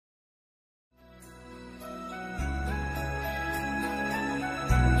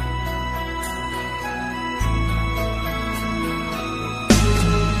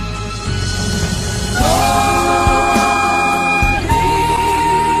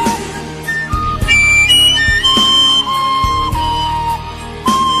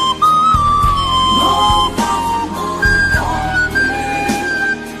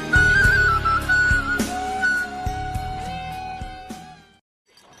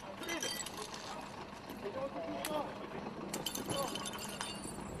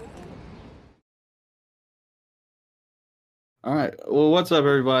All right. Well, what's up,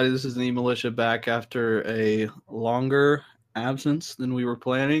 everybody? This is the Militia back after a longer absence than we were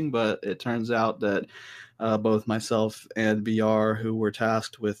planning, but it turns out that both myself and BR, who were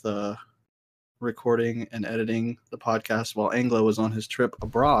tasked with recording and editing the podcast while Anglo was on his trip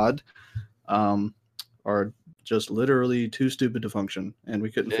abroad, are just literally too stupid to function, and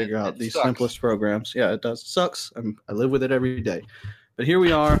we couldn't figure out the simplest programs. Yeah, it does. It sucks. I live with it every day. But here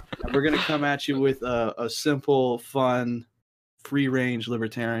we are, and we're going to come at you with a simple, fun, free-range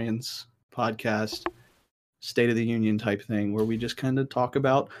libertarians podcast, State of the Union type thing, where we just kind of talk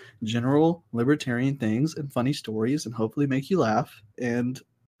about general libertarian things and funny stories and hopefully make you laugh and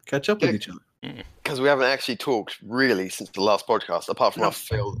catch up with each other. Because we haven't actually talked really since the last podcast, apart from our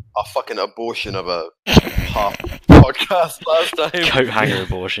fucking abortion of a half podcast last time. Coat hanger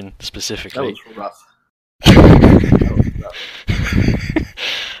abortion, specifically. That was rough.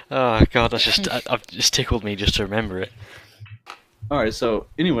 Oh god, that's I've just tickled me just to remember it. All right, so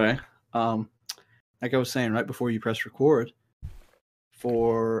anyway, like I was saying right before you press record,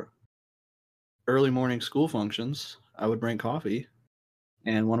 for early morning school functions, I would bring coffee,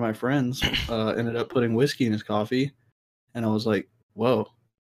 and one of my friends ended up putting whiskey in his coffee, and I was like, whoa.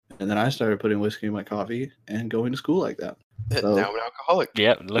 And then I started putting whiskey in my coffee and going to school like that. So, now I'm an alcoholic.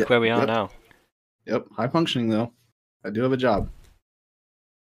 Yep, look where we are now. Yep, high functioning though. I do have a job.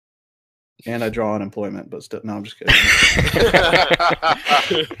 And I draw unemployment, but still, no, I'm just kidding.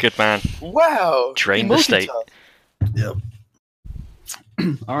 Good man. Wow. Drain the state. Yep.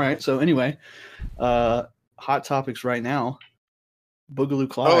 All right, so anyway, hot topics right now. Boogaloo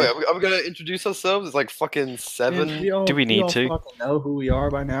Clyde. Oh, wait, are we going to introduce ourselves? It's like fucking 7. Man, do we need to? Fucking know who we are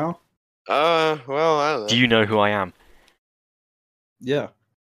by now? Well, I don't know. Do you know who I am? Yeah.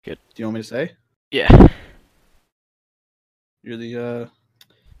 Good. Do you want me to say? Yeah. You're the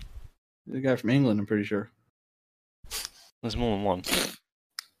guy from England, I'm pretty sure. There's more than one.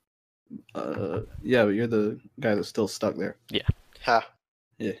 Yeah, but you're the guy that's still stuck there. Yeah. Ha.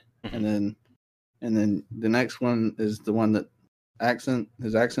 Yeah. And then the next one is the one that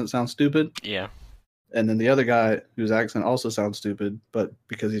his accent sounds stupid. Yeah. And then the other guy whose accent also sounds stupid, but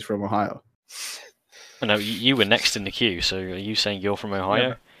because he's from Ohio. Oh, no, you were next in the queue, so are you saying you're from Ohio?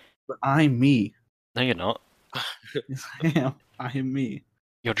 Yeah, but I'm me. No, you're not. Yes, I am. I am me.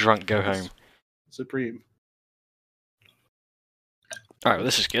 You're drunk, go home. Supreme. Alright, well,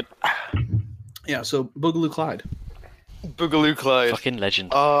 this is good. Yeah, so Boogaloo Clyde. Boogaloo Clyde. Fucking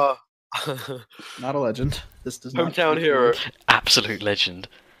legend. Not a legend. This does not. Hometown hero. Absolute legend.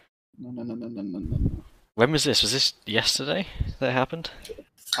 No. When was this? Was this yesterday that happened?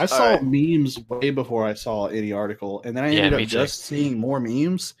 I saw memes way before I saw any article, and then I ended up just seeing more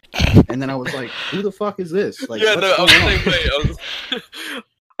memes, and then I was like, "Who the fuck is this?" Like, yeah, no, I was the same way.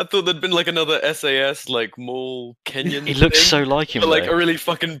 I thought there'd been like another SAS, like mall Kenyan. He looks so like him, but like though. a really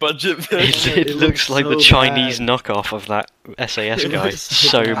fucking budget version. It looks like the Chinese knockoff of that SAS guy.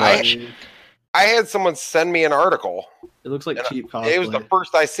 So much. I had someone send me an article. It looks like cheap cosplay. It was the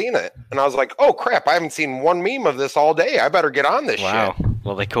first I seen it, and I was like, "Oh crap! I haven't seen one meme of this all day. I better get on this Wow. shit."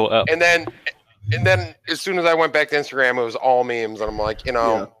 Well, they caught up. And then as soon as I went back to Instagram, it was all memes, and I'm like,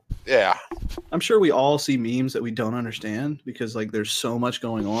 yeah. I'm sure we all see memes that we don't understand because like there's so much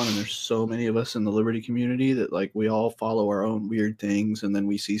going on, and there's so many of us in the Liberty community that like we all follow our own weird things, and then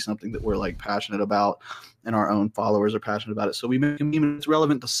we see something that we're like passionate about, and our own followers are passionate about it. So we make a meme, and it's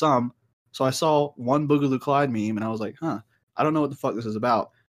relevant to some. So I saw one Boogaloo Clyde meme, and I was like, I don't know what the fuck this is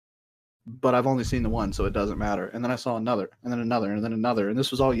about. But I've only seen the one, so it doesn't matter. And then I saw another, and then another, and then another. And this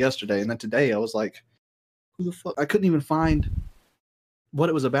was all yesterday. And then today I was like, who the fuck? I couldn't even find what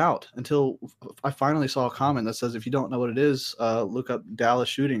it was about until I finally saw a comment that says, if you don't know what it is, look up Dallas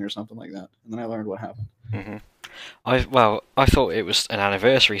shooting or something like that. And then I learned what happened. Mm-hmm. I thought it was an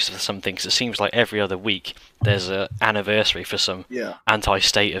anniversary for something, because it seems like every other week there's an anniversary for some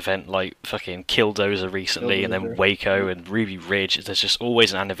anti-state event, like fucking Killdozer recently, and then Waco and Ruby Ridge. There's just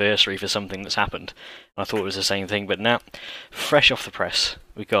always an anniversary for something that's happened. I thought it was the same thing, but now, fresh off the press,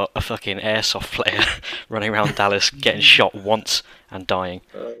 we got a fucking airsoft player running around Dallas getting shot once and dying.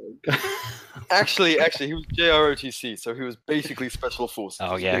 Actually, he was JROTC, so he was basically Special Forces.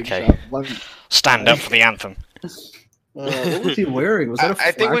 Oh yeah, okay. Stand up for the anthem. What was he wearing? Was that a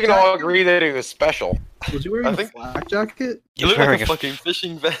I think we can all agree that he was special. Was he wearing a flak jacket? He looked like a fucking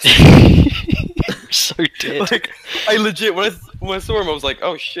fishing vest. So dead. Like, I legit, when I saw him, I was like,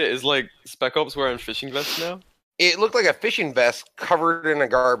 oh shit, is like Spec Ops wearing fishing vests now? It looked like a fishing vest covered in a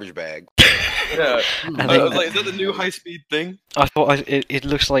garbage bag. Yeah. I was like, is that the new high-speed thing? I thought it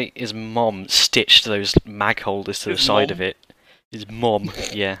looks like his mom stitched those mag holders to the side of it. His mom,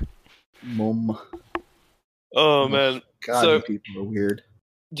 yeah. Mom. Oh man, God, So- you people are weird.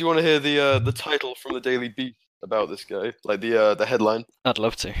 Do you want to hear the title from the Daily Beast about this guy? Like the headline? I'd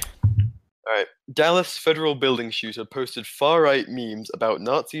love to. Alright. Dallas federal building shooter posted far-right memes about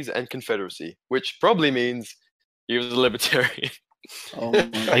Nazis and Confederacy, which probably means he was a libertarian. Oh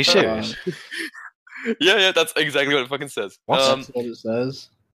my Are you serious? yeah, that's exactly what it fucking says. What? That's what it says.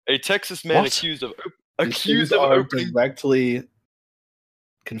 A Texas man What? accused of These things are opening. directly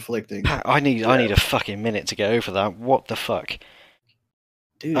conflicting. I need a fucking minute to get over that. What the fuck?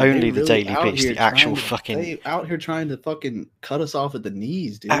 Dude, Only they the really Daily out Beast, here the actual trying to- fucking- they out here trying to fucking cut us off at the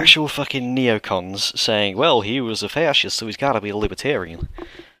knees, dude. Actual fucking neocons saying, well, he was a fascist, so he's gotta be a libertarian.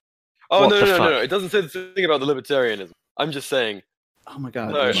 Oh What no, the no, no, fuck? no! It doesn't say the thing about the libertarianism. I'm just saying. Oh my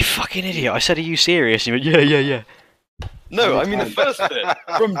god. No. dude. You fucking idiot. I said, are you serious? And you went, yeah. No, How I many mean the times- first bit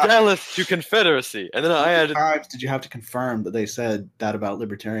from Dallas to Confederacy, and then How I many added. times did you have to confirm that they said that about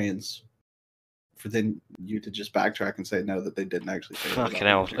libertarians for then you to just backtrack and say no, that they didn't actually say that about Fucking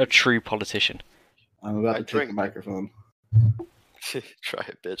hell. A libertarians? true politician. I'm about I to take drink. the microphone. Try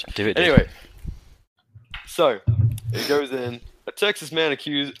it, bitch. Do it, dude. Anyway, so it goes in. A Texas man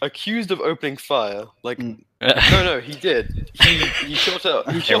accused of opening fire. Like, no, he did. He shot at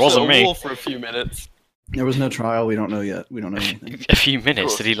wasn't a me. wall for a few minutes. There was no trial. We don't know yet. We don't know anything. A few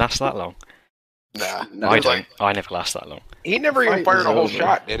minutes. course. Did he last that long? Nah, No, I it was don't. like- I never last that long. He never even Fight fired was a whole over.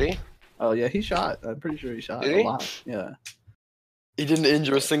 shot, did he? Oh yeah, he shot. I'm pretty sure he shot Did a he? lot. Yeah. he didn't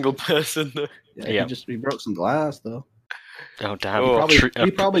injure a single person. Though. Yeah. He broke some glass though. Oh, damn. Oh.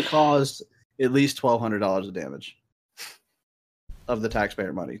 He probably caused at least $1,200 of damage of the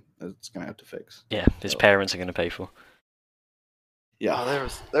taxpayer money that it's gonna have to fix. Yeah, his parents are going to pay for. Yeah. Oh,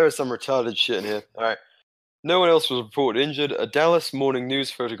 there was some retarded shit in here. All right. No one else was reported injured. A Dallas Morning News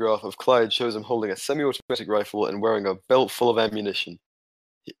photograph of Clyde shows him holding a semi-automatic rifle and wearing a belt full of ammunition.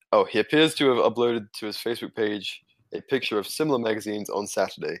 He appears to have uploaded to his Facebook page a picture of similar magazines on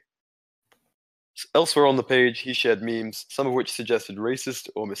Saturday. Elsewhere on the page, he shared memes, some of which suggested racist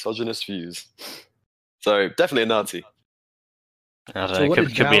or misogynist views. So, definitely a Nazi. I don't So know. what Could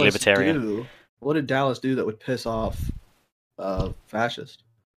did be a Dallas libertarian. do? What did Dallas do that would piss off fascist?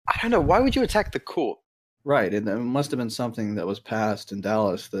 I don't know, why would you attack the court? Right, and it must have been something that was passed in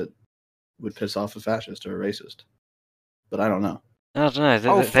Dallas that would piss off a fascist or a racist. But I don't know. I don't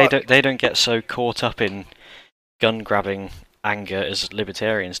know. Oh, fuck. They don't get so caught up in gun grabbing anger as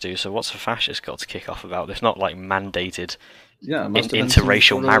libertarians do. So what's a fascist got to kick off about? If not like mandated Yeah, it must have been some interracial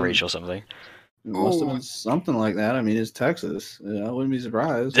sort of- marriage or something. It must have been something like that. I mean, it's Texas. I wouldn't be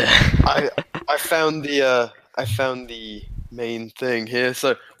surprised. I found the main thing here.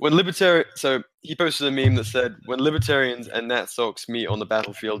 So he posted a meme that said, "When libertarians and Nat Socks meet on the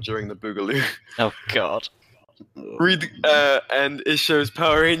battlefield during the Boogaloo." Oh God. Read and it shows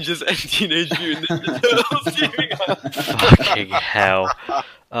Power Rangers and Teenage Mutant Ninja Turtles teaming up. Fucking hell.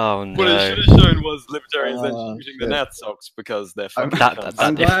 Oh What it no. should have shown was libertarians then Oh, shooting the shit. Nat Socks because they're I'm- fucking That cunts.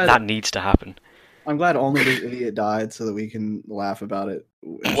 I'm if glad- that needs to happen. I'm glad only this idiot died so that we can laugh about it.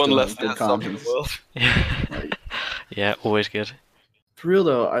 and One still less have good Nat Sock in the conscience. world. Yeah, always good. For real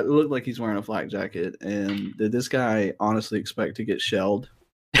though, it looked like he's wearing a flak jacket. And did this guy honestly expect to get shelled?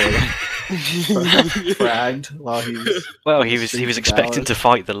 Or fragged while he's Well, he was Steve expecting Dallas. to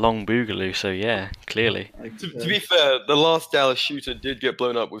fight the long boogaloo, so yeah, clearly. like, To be fair, the last Dallas shooter did get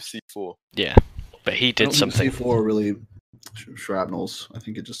blown up with C4. Yeah. But he I did don't think something. C4 really shrapnels. I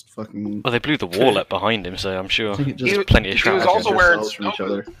think it just fucking. Well, they blew the wall up behind him, so I'm I sure think it there's just plenty of he was shrapnel. also wearing themselves from each snow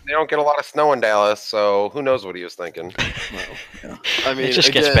other. They don't get a lot of snow in Dallas, so who knows what he was thinking. Well, yeah. I mean,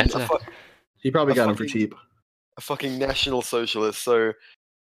 just gets again, better. He probably A got him for fucking- cheap. a fucking national socialist. So,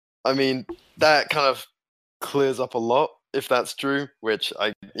 I mean, that kind of clears up a lot if that's true. Which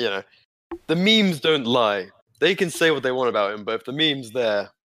the memes don't lie. They can say what they want about him, but if the meme's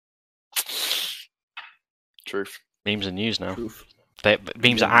there, truth. Memes are news now. Proof.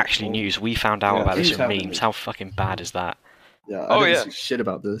 Memes are Yeah. actually news. We found out Yeah, about this memes in have been memes. news. How fucking bad is that? Yeah. Oh, I didn't yeah. see shit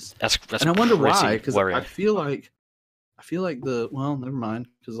about this. That's And I wonder why, pretty because I worrying. feel like never mind,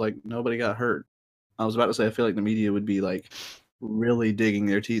 because like nobody got hurt. I was about to say I feel like the media would be like really digging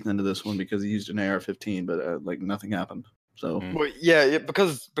their teeth into this one because he used an AR-15, but like nothing happened. So Mm. Well, yeah,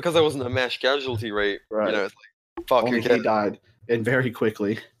 because there wasn't a mass casualty rate. Right. It's like fuck. only Okay. he died, and very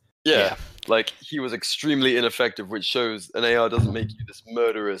quickly. Yeah, like he was extremely ineffective, which shows an AR doesn't make you this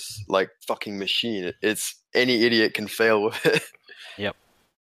murderous like fucking machine. It's any idiot can fail with it.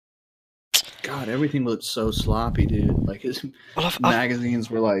 God, everything looked so sloppy, dude. Like his Well, I've- magazines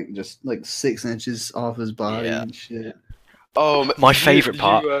were like just like 6 inches off his body Yeah. and shit. Oh, my did you- favorite did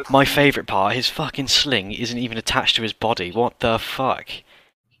part. you, My favorite part. His fucking sling isn't even attached to his body. What the fuck?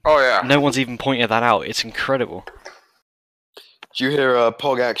 Oh yeah. No one's even pointed that out. It's incredible. Do you hear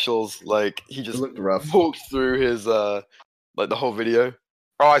Pog Actual's like he just looked rough. walked through his like the whole video?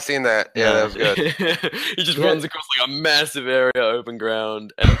 Oh, I seen that. Yeah, that was good. He just runs across like a massive area, open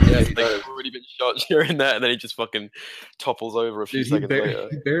ground, and he's like already been shot during that, and then he just fucking topples over a few seconds later.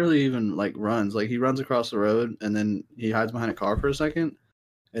 He barely even like runs. Like he runs across the road, and then he hides behind a car for a second,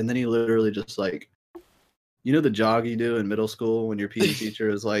 and then he literally just like, you know, the jog you do in middle school when your PE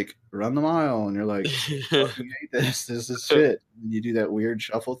teacher is like, run the mile, and you're like, fucking hate this. This is shit. And you do that weird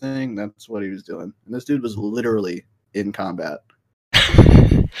shuffle thing. That's what he was doing. And this dude was literally in combat.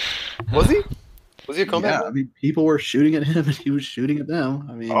 Was he? Was he a combat? Yeah, I mean, people were shooting at him, and he was shooting at them.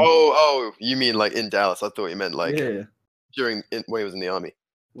 I mean, oh, you mean like in Dallas? I thought you meant like yeah. when he was in the army.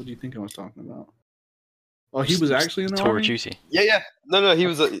 What do you think I was talking about? Oh, he was actually in the tour army? of duty. Yeah. No, he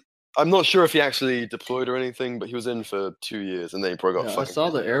was. I'm not sure if he actually deployed or anything, but he was in for 2 years, and then he probably got Yeah, I fucking. saw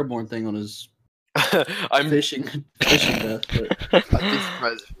the airborne thing on his I'm fishing vest. But... I'd be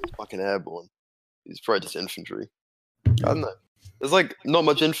surprised if he was fucking airborne. He's probably just infantry. I don't know. There's like not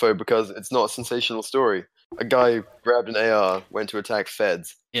much info because it's not a sensational story. A guy grabbed an AR, went to attack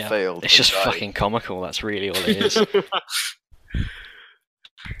feds, failed. It's just died. fucking comical. That's really all it is.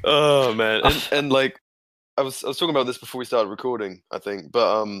 Oh man, and like I was talking about this before we started recording, I think,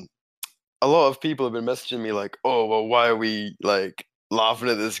 but a lot of people have been messaging me like, oh well, why are we like laughing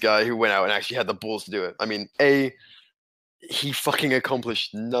at this guy who went out and actually had the balls to do it? I mean, he fucking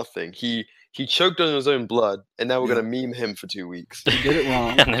accomplished nothing. He choked on his own blood, and now we're gonna meme him for 2 weeks. He did it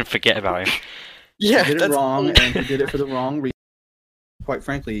wrong. And then forget about him. Yeah, he did it wrong, and he did it for the wrong reason. Quite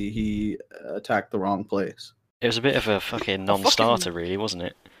frankly, he attacked the wrong place. It was a bit of a fucking non-starter, really, wasn't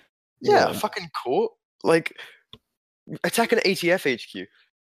it? Yeah, fucking court. Like, attack an ATF HQ.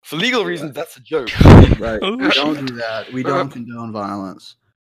 For legal reasons, that's a joke. Right. We don't do that. We don't condone violence.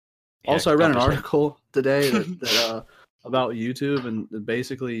 Yeah, Also, I read an obviously. article today that about YouTube, and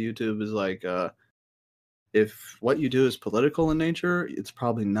basically YouTube is like, if what you do is political in nature, it's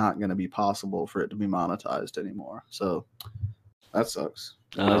probably not going to be possible for it to be monetized anymore. So that sucks.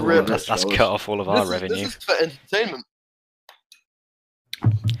 That's cut off all of our revenue. This is for entertainment.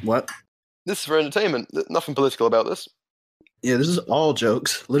 What? This is for entertainment. Nothing political about this. Yeah, this is all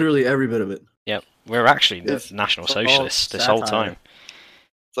jokes. Literally every bit of it. Yep, we're actually It's National Socialists this whole time.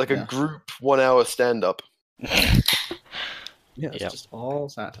 It's like a group 1 hour stand up. Yeah, it's just all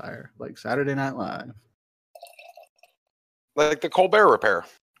satire, like Saturday Night Live. Like the Colbert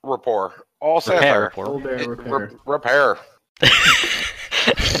Report. All satire. Colbert repair. Repair.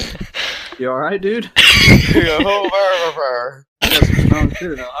 You all right, dude? Colbert Repair. Strong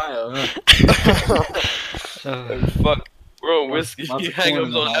shit in Ohio, huh? Oh, fuck. We're on whiskey. Lots of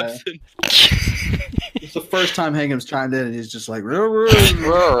Hangum's corn in on Ohio. absinthe. It's the first time Hangum's chimed in, and he's just like,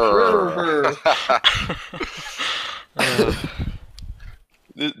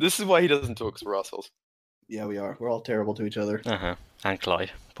 This is why he doesn't talk, because we're assholes. yeah, we are. We're all terrible to each other. And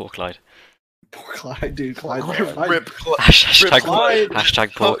Clyde. Poor Clyde. Poor Clyde, dude. Clyde. Rip Clyde.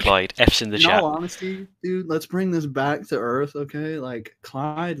 Hashtag poor Clyde. F's in the In chat. all honesty, dude, let's bring this back to earth, okay? Like,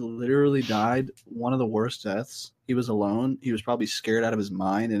 Clyde literally died one of the worst deaths. He was alone. He was probably scared out of his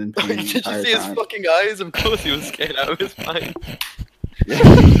mind and in pain the Did you entire see his time. fucking eyes? Of course he was scared out of his mind.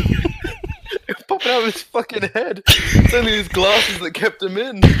 It was popping out of his fucking head. It's only his glasses that kept him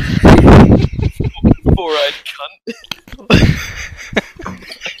in. Four-eyed cunt.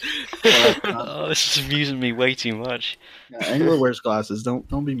 Oh, this is amusing me way too much. Yeah, Angler wears glasses.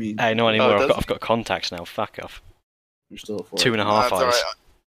 Don't be mean. Hey, not anymore. Oh, I've got contacts now. Fuck off. You're still a 4. 2.5 That's eyes. alright.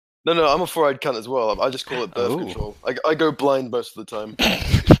 No, I'm a four-eyed cunt as well. I just call it birth control. I go blind most of the time.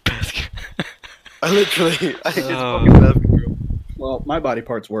 I literally, it's fucking birth control. Well, my body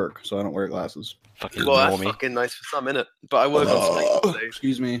parts work, so I don't wear glasses. Fucking Well, that's normie. fucking nice for some, innit? But I work on snakes all day.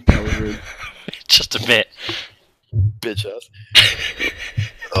 Excuse me. That was rude. Just a bit. Bitch ass.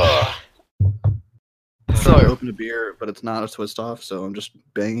 So I opened a beer, but it's not a twist off, so I'm just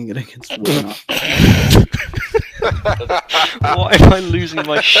banging it against the wood. Why am I losing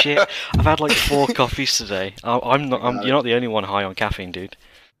my shit? I've had like 4 coffees today. I'm not. You're not the only one high on caffeine, dude.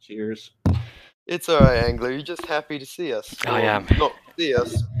 Cheers. It's alright, Angler. You're just happy to see us. I am. Not see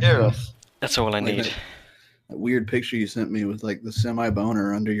us, hear us. That's all I need. That weird picture you sent me with like the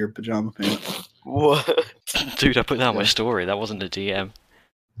semi-boner under your pajama pants. What? Dude, I put that on my story. That wasn't a DM.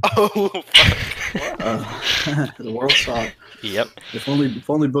 Oh, fuck. The world saw it. Yep. If only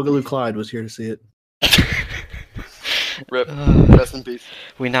Boogaloo Clyde was here to see it. Rip. Rest in peace.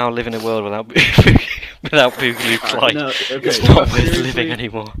 We now live in a world without Boogaloo Clyde. No, okay, It's not worth seriously, living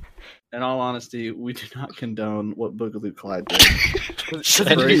anymore. In all honesty, we do not condone what Boogaloo Clyde did. So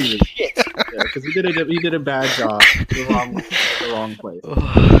It's crazy. Yeah, because he did a bad job. The wrong way. the wrong place.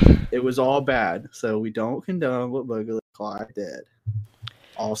 It was all bad, so we don't condone what Boogaloo Clyde did.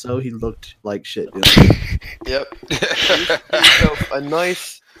 Also, he looked like shit. Yep. Get yourself a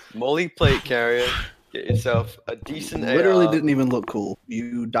nice Molly plate carrier. Get yourself a decent Literally AR. didn't even look cool.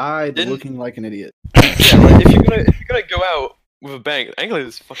 You died looking like an idiot. Yeah, like if you're gonna go out with a bang, Angler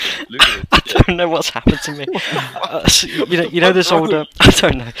is fucking losing I don't know what's happened to me. You know this old. I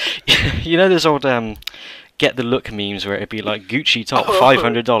don't know. You know this old get the look memes where it'd be like Gucci top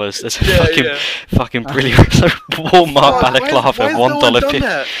 $500. There's fucking brilliant. So Walmart balaclava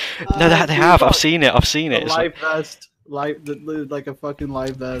 $1.50. No, they have. I've seen it. Life vest. Like a fucking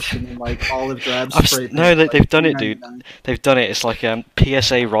live vest and then like olive drab spray. No, they've done it, dude. They've done it. It's like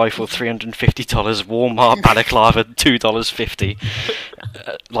PSA rifle $350, Walmart balaclava $2.50,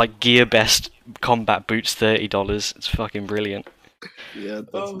 like gear best combat boots $30. It's fucking brilliant. Yeah,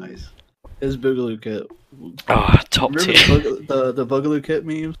 that's nice. His Boogaloo kit. Top tier. The Boogaloo kit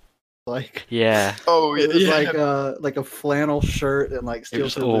memes. Like it was like a flannel shirt and like steel. It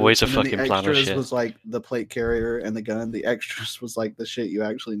was always a fucking flannel shirt. The extras was like the plate carrier and the gun. The extras was like the shit you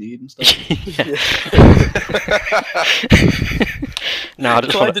actually need and stuff. No,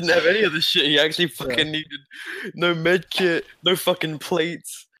 Clyde didn't have any of the shit he actually fucking needed. No med kit, no fucking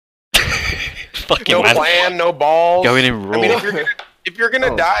plates. No plan, no balls. Going in raw. I mean, if you're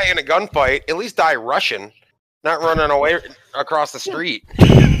gonna die in a gunfight, at least die Russian, not running away across the street.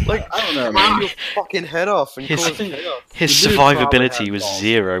 Like, I don't know, man. Your fucking head off. And his survivability was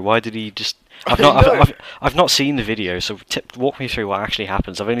zero. Why did he just... I've not seen the video, so walk me through what actually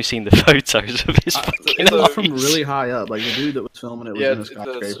happens. I've only seen the photos of his fucking It was from really high up. Like, the dude that was filming it was in a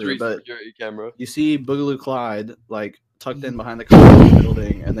skyscraper. But security camera. You see Boogaloo Clyde, like, tucked in behind the car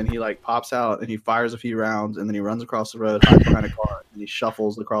building, and then he, like, pops out, and he fires a few rounds, and then he runs across the road, hides behind a car, and he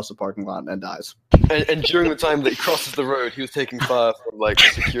shuffles across the parking lot and dies. And during the time that he crosses the road, he was taking fire from, like,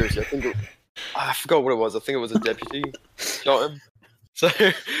 security. I forgot what it was. I think it was a deputy shot him. So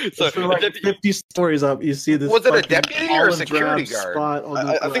like 50 stories up, you see this. Was it a deputy or a security guard? Spot on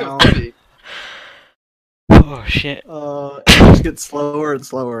the I think it was ground. deputy. Oh shit! It just gets slower and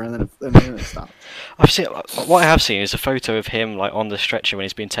slower, and then it stops. What I have seen is a photo of him like on the stretcher when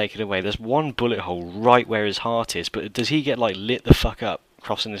he's been taken away. There's one bullet hole right where his heart is, but does he get like lit the fuck up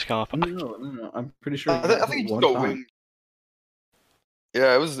crossing this car park? No. I'm pretty sure. I think he just got winged.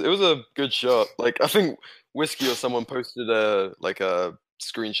 Yeah, it was a good shot. Like, I think Whiskey or someone posted a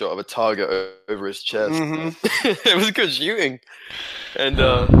screenshot of a target over his chest. Mm-hmm. It was good shooting. And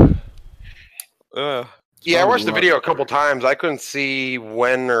I watched the video a couple times. I couldn't see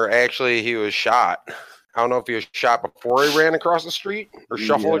when or actually he was shot. I don't know if he was shot before he ran across the street or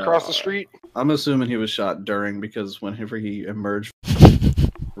shuffled across the street. I'm assuming he was shot during, because whenever he emerged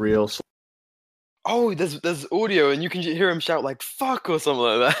real slow. Oh, there's audio, and you can hear him shout like "fuck" or something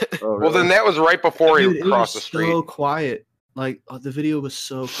like that. Oh, really? Well, then that was right before he crossed the street. So quiet. Like, the video was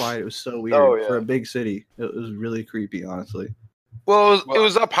so quiet. It was so weird for a big city. It was really creepy, honestly. Well, it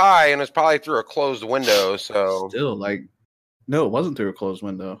was up high, and it's probably through a closed window. So still, like, no, it wasn't through a closed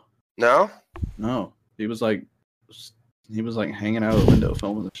window. No. He was like hanging out of the window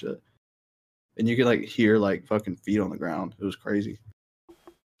filming the shit, and you could like hear like fucking feet on the ground. It was crazy.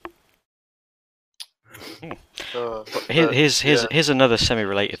 Here's another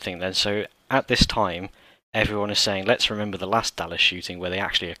semi-related thing then. So at this time, everyone is saying, let's remember the last Dallas shooting where they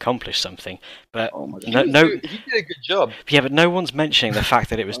actually accomplished something. But he did a good job. Yeah, but no one's mentioning the fact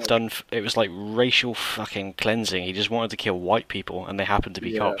that it was done. It was like racial fucking cleansing. He just wanted to kill white people, and they happened to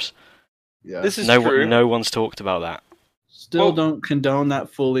be cops. Yeah, this is true. No one's talked about that. Still don't condone that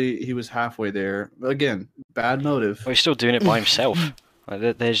fully. He was halfway there. Again, bad motive. Well, he's still doing it by himself.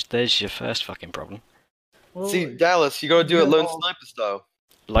 Like, there's your first fucking problem. Well, see, Dallas, you gotta do it Lone Sniper style.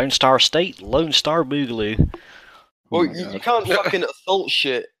 Lone Star State, Lone Star Boogaloo. Well, you can't fucking assault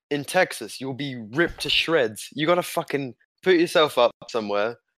shit in Texas. You'll be ripped to shreds. You gotta fucking put yourself up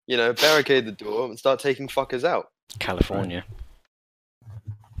somewhere, barricade the door and start taking fuckers out. California.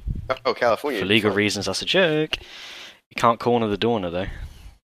 Oh, California. For legal reasons, that's a joke. You can't corner the Dorner, though.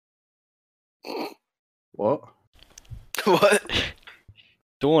 What? What?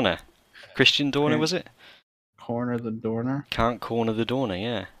 Dorner. Christian Dorner, was it? Corner the Dorner? Can't corner the Dorner,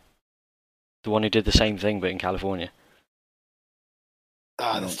 yeah. The one who did the same thing, but in California.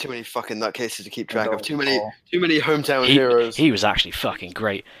 There's too many fucking nutcases to keep track of. Too many hometown heroes. He was actually fucking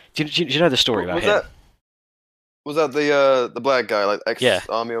great. Do you know the story about him? Was that the black guy, like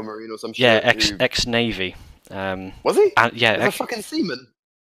ex-army or marine or some shit? Yeah, ex-navy. Was he? Yeah, was a fucking seaman.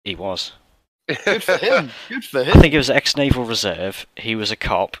 He was. Good for him. Good for him. I think it was ex-naval reserve. He was a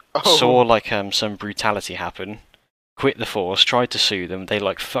cop. Saw like some brutality happen. quit the force, tried to sue them. They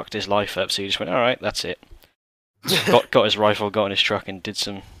like fucked his life up, so he just went, all right, that's it. got his rifle, got in his truck, and did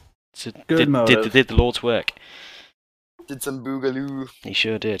the Lord's work. Did some boogaloo. He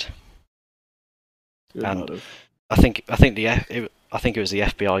sure did. Good And motive. I think it was the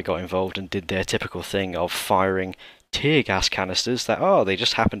FBI got involved and did their typical thing of firing tear gas canisters that they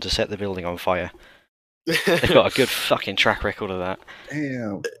just happened to set the building on fire. They've got a good fucking track record of that.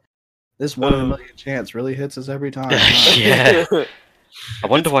 Damn. This 1 in a million chance really hits us every time. Yeah. I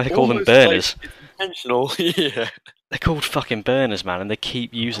wonder why they call them burners. Like it's intentional. Yeah. They're called fucking burners, man, and they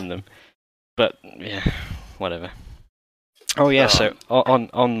keep using them. But yeah, whatever. Oh yeah, so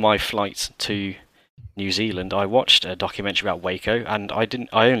on my flight to New Zealand, I watched a documentary about Waco, and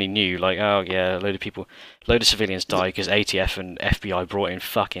I only knew like, oh yeah, a load of civilians died because ATF and FBI brought in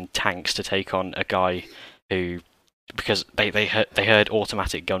fucking tanks to take on a guy who, because they heard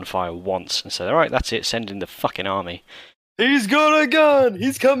automatic gunfire once and said, all right, that's it, send in the fucking army. He's got a gun.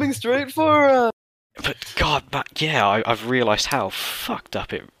 He's coming straight for us. But God, I've realised how fucked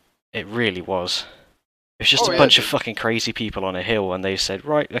up it really was. It was just a bunch of fucking crazy people on a hill, and they said,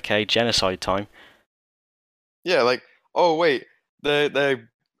 right, okay, genocide time. Yeah, like, oh wait, they're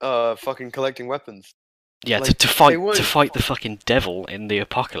fucking collecting weapons. Yeah, like, to fight the fucking devil in the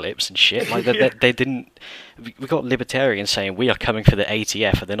apocalypse and shit. Like they didn't. We got libertarians saying we are coming for the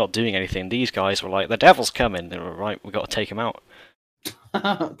ATF, and they're not doing anything. These guys were like, the devil's coming. They were right. We got to take him out.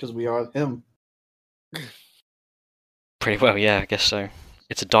 Because we are him. Pretty well, yeah. I guess so.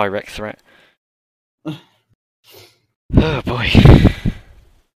 It's a direct threat. Oh boy.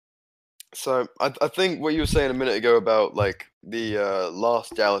 So I think what you were saying a minute ago about like the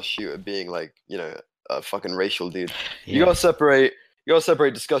last Dallas shooter being like, you know, a fucking racial dude. Yeah. You gotta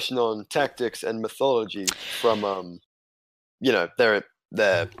separate discussion on tactics and mythology from you know,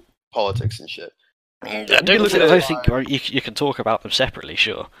 their politics and shit. I don't think you can talk about them separately,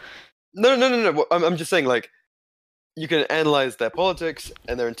 sure. No. I'm just saying, like, you can analyze their politics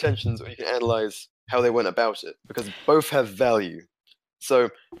and their intentions, or you can analyze how they went about it, because both have value. So,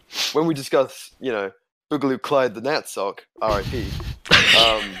 when we discuss, you know, Boogaloo Clyde the Natsock, R.I.P.,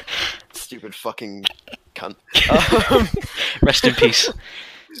 stupid fucking cunt. Rest in peace.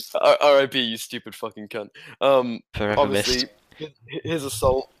 R.I.P., you stupid fucking cunt. Forever obviously, missed. His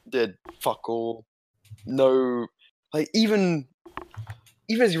assault did fuck all. No, like, even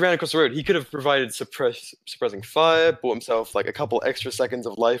as he ran across the road, he could have provided suppressing fire, bought himself like a couple extra seconds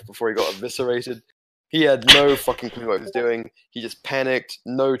of life before he got eviscerated. He had no fucking clue what he was doing. He just panicked,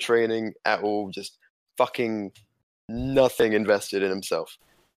 no training at all, just fucking nothing invested in himself.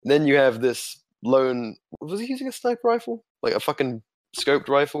 And then you have this lone... Was he using a sniper rifle? Like a fucking scoped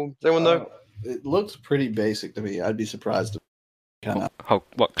rifle? Does anyone know? It looks pretty basic to me. I'd be surprised.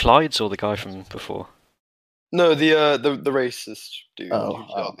 What, Clyde's or the guy from before? No, the racist dude.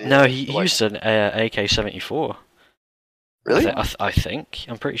 No, he used an AK-74. Really? I think.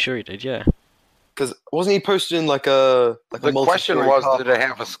 I'm pretty sure he did, yeah. Because wasn't he posted in like a... The question was, did it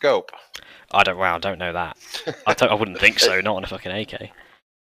have a scope? I don't know that. I wouldn't think so, not on a fucking AK.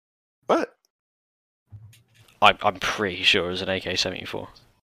 What? I'm pretty sure it was an AK-74.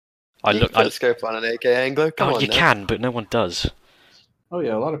 You can put a scope on an AK angler? Come on, you can, but no one does. Oh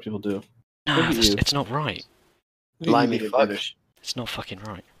yeah, a lot of people do. No, it's not right. Limey fuck. British. It's not fucking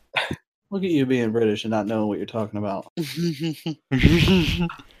right. Look at you being British and not knowing what you're talking about.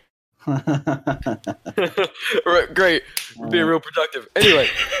 Right, great. Being real productive. Anyway,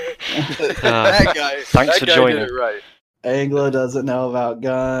 that guy. Thanks for joining. Did it right. Anglo doesn't know about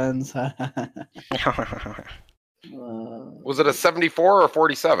guns. Was it a 74 or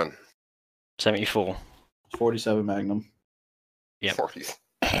 47? 74. 47 Magnum. Yep. 40s.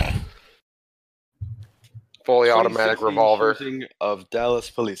 Fully automatic revolver. Shooting of Dallas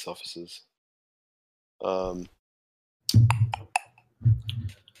police officers.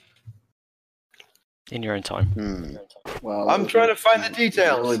 In your own time. Well, I'm trying to find the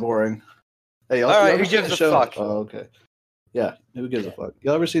details. Really boring. Hey, all right, who gives a fuck? Oh, okay. Yeah, who gives a fuck?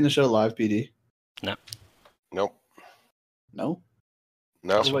 Y'all ever seen the show Live PD? No. Nope. No?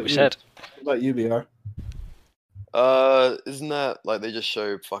 No. That's what we said. What about you, BR? Isn't that like they just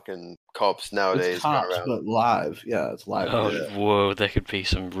show fucking cops nowadays? It's cops, but live. Yeah, it's live. Oh, yeah. Whoa, there could be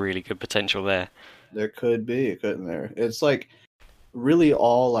some really good potential there. There could be, couldn't there? It's like really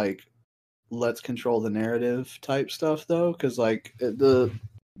all like let's control the narrative type stuff though, because like the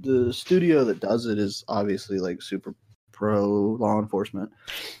studio that does it is obviously like super pro law enforcement.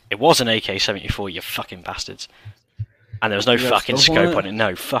 It was an AK-74, you fucking bastards. And there was no fucking scope on it.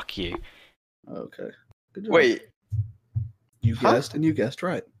 No, fuck you. Okay. Good job. Wait. You guessed, and you guessed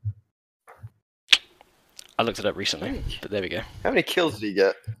right. I looked it up recently, but there we go. How many kills did he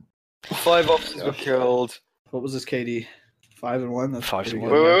get? 5 officers were killed. What was this, KD? 5 and 1? That's 5 pretty and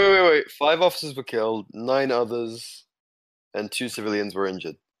good. 1. Wait. 5 officers were killed, 9 others, and 2 civilians were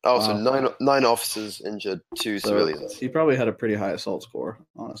injured. Oh, so nine officers injured, 2 civilians. He probably had a pretty high assault score,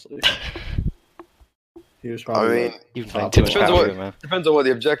 honestly. He was probably. Depends on what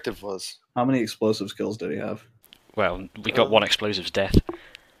the objective was. How many explosives kills did he have? Well, we got 1 explosives death.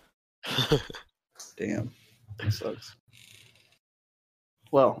 Damn, that sucks.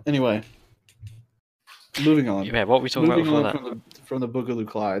 Well, anyway, moving on. Yeah, what were we talking about before that? From the Boogaloo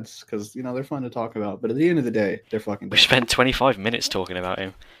Clydes, because they're fun to talk about, but at the end of the day, they're fucking dead. We spent 25 minutes talking about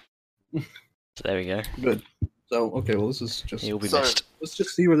him. So there we go. Good. So okay, well this is just. He'll be missed. Let's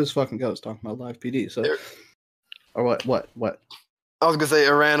just see where this fucking goes. Talking about live PD. So, or what? I was gonna say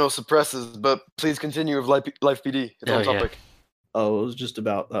Iran or suppressors, but please continue with live PD. It's on topic. Oh, it was just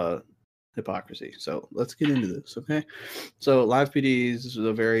about hypocrisy. So let's get into this, okay? So live PD is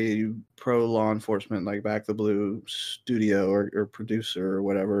a very pro law enforcement, like Back the Blue studio or producer or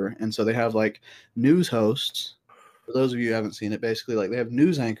whatever, and so they have like news hosts. For those of you who haven't seen it, basically like they have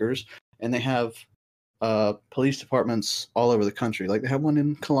news anchors and they have police departments all over the country. Like they have one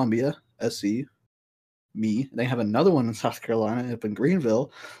in Columbia, SC. They have another one in South Carolina, up in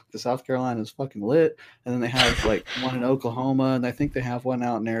Greenville, because South Carolina is fucking lit. And then they have like one in Oklahoma, and I think they have one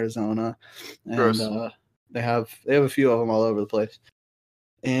out in Arizona. And they have a few of them all over the place.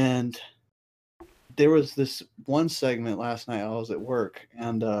 And there was this one segment last night. I was at work,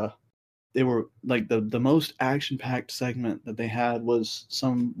 and they were like the most action-packed segment that they had was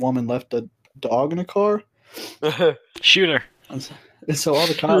some woman left a dog in a car. Shoot her. And so all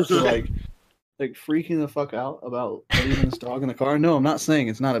the cops were like freaking the fuck out about leaving this dog in the car. No, I'm not saying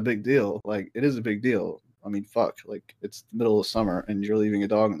it's not a big deal. Like, it is a big deal. I mean, fuck. Like, it's the middle of summer and you're leaving a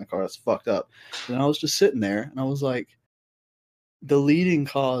dog in the car. That's fucked up. And I was just sitting there and I was like, the leading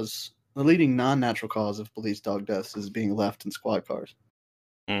non-natural cause of police dog deaths is being left in squad cars.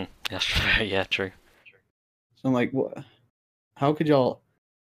 That's yeah, true. So I'm like, what? How could y'all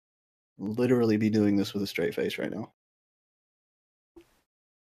literally be doing this with a straight face right now?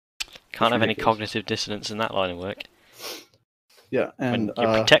 Can't have any cognitive dissonance in that line of work. Yeah, and when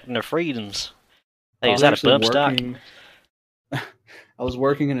you're protecting their freedoms. Hey, is that a bump stock? I was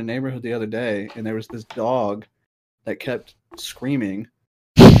working in a neighborhood the other day, and there was this dog that kept screaming,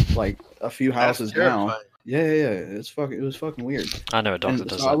 like a few houses down. Yeah. It was fucking weird. I know a dog that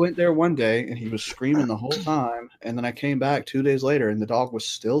does that. I went there one day, and he was screaming the whole time, and then I came back 2 days later, and the dog was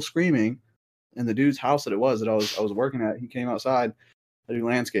still screaming. In the dude's house that I was working at, he came outside. I do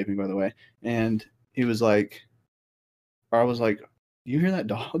landscaping, by the way, and he was like, or I was like, "Do you hear that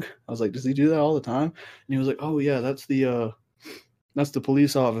dog?" I was like, "Does he do that all the time?" And he was like, "Oh yeah, that's the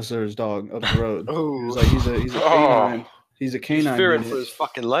police officer's dog up the road." Oh, he was like, "He's a canine. He's a canine. He's fearing unit. For his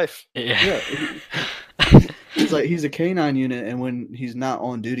fucking life." Yeah. He's like, he's a canine unit, and when he's not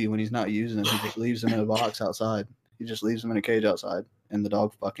on duty, when he's not using him, he just leaves him in a box outside. He just leaves him in a cage outside, and the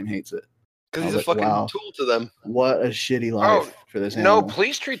dog fucking hates it. Because he's a fucking tool to them. What a shitty life for this animal. No,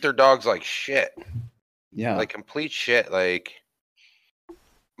 police treat their dogs like shit. Yeah. Like complete shit. Like,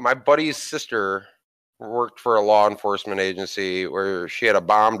 my buddy's sister worked for a law enforcement agency where she had a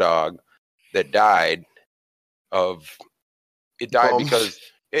bomb dog that died of... It died because...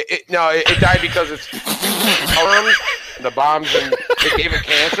 It died because it's armed, the bombs, and it gave it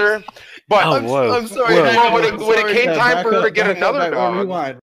cancer. But I'm sorry. When it came time for her to get another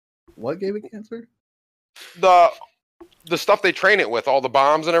dog... What gave it cancer? The stuff they train it with, all the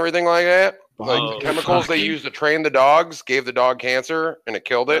bombs and everything like that. Like the chemicals they use to train the dogs gave the dog cancer and it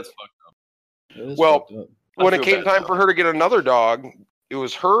killed it. Well, when it came time for her to get another dog, it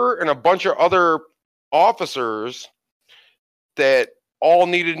was her and a bunch of other officers that all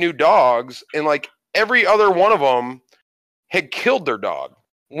needed new dogs, and like every other one of them had killed their dog.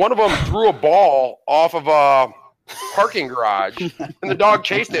 One of them threw a ball off of a parking garage, and the dog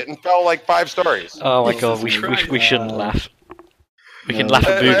chased it and fell like 5 stories. Oh my god, we shouldn't laugh. We can laugh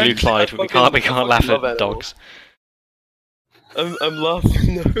at Boogaloo Clyde, but we can't laugh at dogs. I'm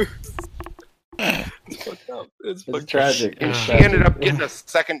laughing though. It's fucked up. It's tragic. And she ended up getting a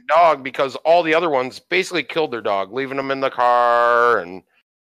second dog because all the other ones basically killed their dog, leaving them in the car and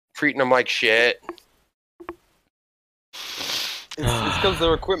treating them like shit. It's because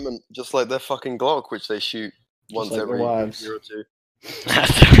their equipment, just like their fucking Glock, which they shoot once every year or two.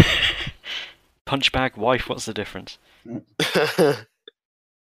 Punch bag wife, what's the difference?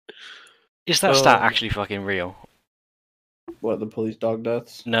 Is that stat actually fucking real? What, the police dog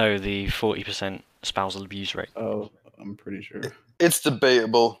deaths? No, the 40% spousal abuse rate. Oh, I'm pretty sure. It's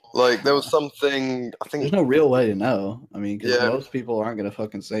debatable. Like, there was something, I think... There's no real way to know. I mean, because most people aren't going to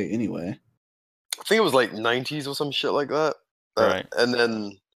fucking say anyway. I think it was like 90s or some shit like that. Right. And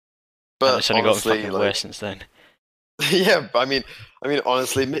then... But and it's only honestly, gotten fucking worse since then. Yeah, I mean,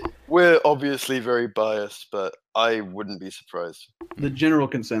 honestly, we're obviously very biased, but I wouldn't be surprised. The general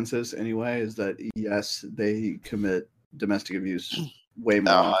consensus, anyway, is that yes, they commit domestic abuse way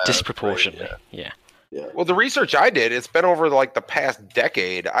more disproportionately. Yeah. Well, the research I did, it's been over like the past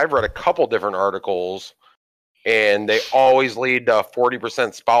decade. I've read a couple different articles, and they always lead to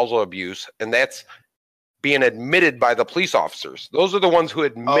 40% spousal abuse, and that's being admitted by the police officers. Those are the ones who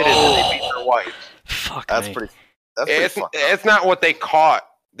admitted that they beat their wives. Fuck That's me. pretty. It's not what they caught.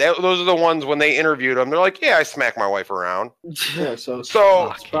 Those are the ones when they interviewed them. They're like, "Yeah, I smack my wife around." Yeah, so it's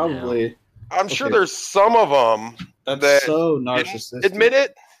probably. I'm sure there's some of them that so narcissistic. Admit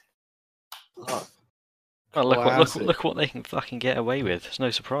it. Well, look what they can fucking get away with. It's no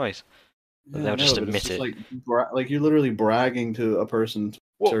surprise. They'll just admit it. Like you're literally bragging to a person.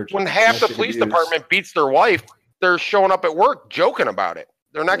 When half the police department beats their wife, they're showing up at work joking about it.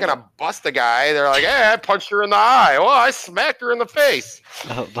 They're not going to bust the guy. They're like, "Hey, I punched her in the eye. Well, I smacked her in the face."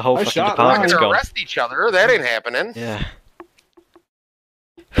 The whole fucking department's gone. They're not going to gone. arrest each other. That ain't happening. Yeah.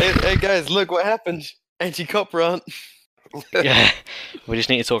 Hey guys, look what happened. Anti-cop rant. Yeah. We just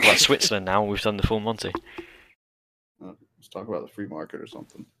need to talk about Switzerland now. We've done the full Monty. Let's talk about the free market or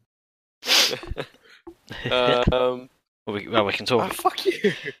something. Well, we can talk. Oh, fuck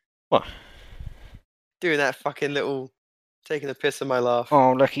you. What? Doing that fucking little... Taking the piss of my laugh.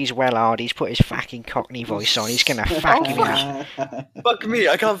 Oh, look, he's well hard. He's put his fucking Cockney voice on. He's gonna fuck him out. Fuck me,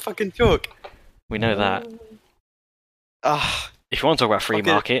 I can't fucking talk. We know that. If you want to talk about free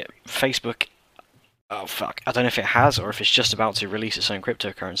market, Facebook... Oh, fuck. I don't know if it has or if it's just about to release its own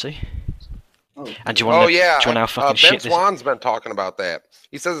cryptocurrency. And do you want to know how fucking shit Ben Swan's been talking about that.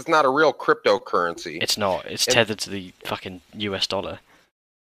 He says it's not a real cryptocurrency. It's not. It's tethered to the fucking US dollar.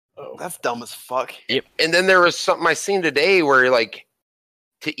 That's dumb as fuck. Yep. And then there was something I seen today where, like,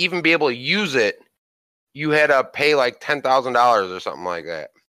 to even be able to use it, you had to pay like $10,000 or something like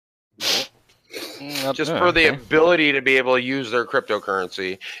that. Just for the ability to be able to use their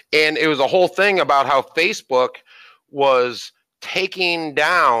cryptocurrency. And it was a whole thing about how Facebook was taking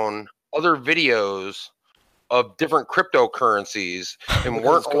down other videos of different cryptocurrencies and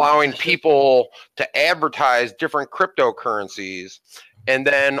weren't allowing people to advertise different cryptocurrencies. And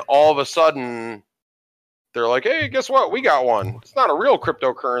then all of a sudden, they're like, "Hey, guess what? We got one. It's not a real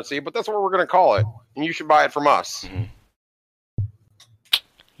cryptocurrency, but that's what we're going to call it. And you should buy it from us." Mm-hmm.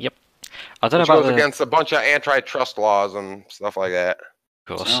 Yep. I don't know about goes against a bunch of antitrust laws and stuff like that.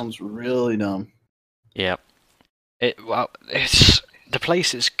 Of course. Sounds really dumb. Yeah. It's the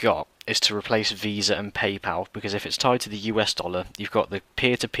place it's got is to replace Visa and PayPal, because if it's tied to the US dollar, you've got the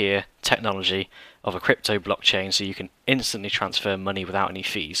peer-to-peer technology of a crypto blockchain, so you can instantly transfer money without any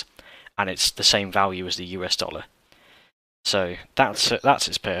fees, and it's the same value as the US dollar. So that's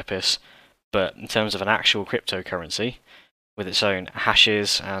its purpose. But in terms of an actual cryptocurrency, with its own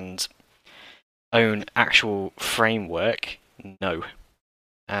hashes and own actual framework, no.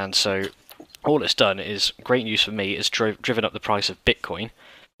 And so all it's done is, great news for me, is driven up the price of Bitcoin.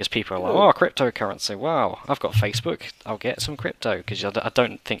 Because people are like, "Oh, cryptocurrency, wow, I've got Facebook, I'll get some crypto." Because I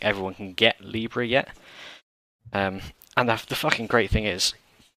don't think everyone can get Libra yet. And the fucking great thing is,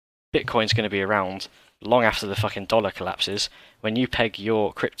 Bitcoin's going to be around long after the fucking dollar collapses. When you peg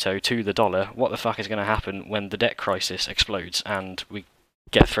your crypto to the dollar, what the fuck is going to happen when the debt crisis explodes and we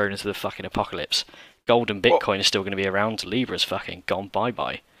get thrown into the fucking apocalypse? Gold and Bitcoin is still going to be around, Libra's fucking gone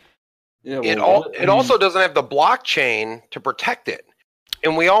bye-bye. Yeah, it also doesn't have the blockchain to protect it.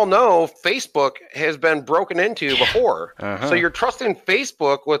 And we all know Facebook has been broken into before. So you're trusting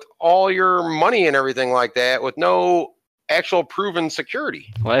Facebook with all your money and everything like that with no actual proven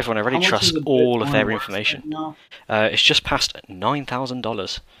security. Well, everyone already trusts all of their information. It's just past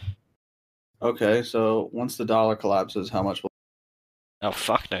 $9,000. Okay, so once the dollar collapses, how much will... Oh,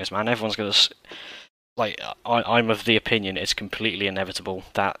 fuck knows, man. Everyone's going to... Like, I'm of the opinion it's completely inevitable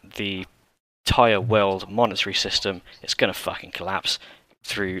that the entire world monetary system is going to fucking collapse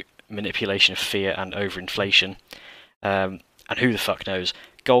through manipulation of fear and overinflation. And who the fuck knows?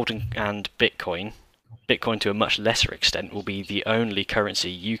 Gold and Bitcoin to a much lesser extent, will be the only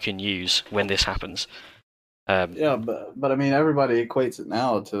currency you can use when this happens. Yeah, but I mean, everybody equates it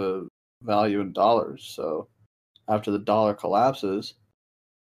now to value in dollars. So after the dollar collapses...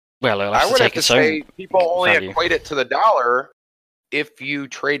 Well, I would have to say people only equate it to the dollar if you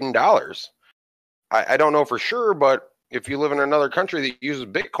trade in dollars. I don't know for sure, but if you live in another country that uses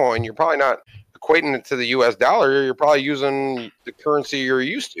Bitcoin, you're probably not equating it to the U.S. dollar, you're probably using the currency you're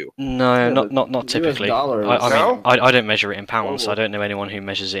used to. No, not typically. No? I don't measure it in pounds. I don't know anyone who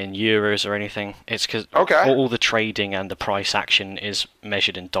measures it in euros or anything. It's because all the trading and the price action is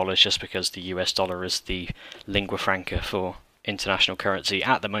measured in dollars, just because the US dollar is the lingua franca for international currency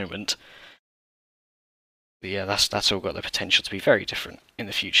at the moment. But yeah, that's all got the potential to be very different in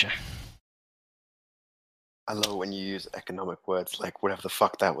the future. I love when you use economic words like whatever the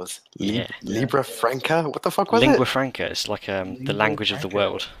fuck that was. Yeah. Libra Franca? What the fuck was lingua it? franca is like the language of the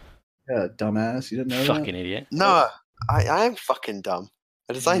world. Yeah, dumbass. You didn't know Fucking that? idiot. No, I am fucking dumb.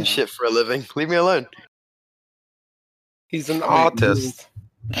 I design shit for a living. Leave me alone. He's an artist.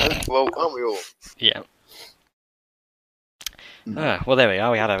 Well, aren't we all? Yeah. Well, there we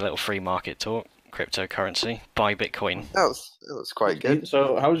are. We had a little free market talk. Cryptocurrency. Buy Bitcoin. That was quite good.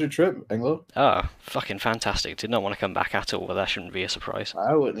 So, how was your trip, Anglo? Oh, fucking fantastic. Did not want to come back at all, but that shouldn't be a surprise.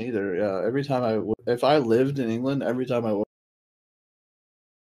 I wouldn't either. Yeah, every time if I lived in England, every time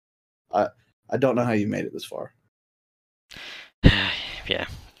I don't know how you made it this far. Yeah,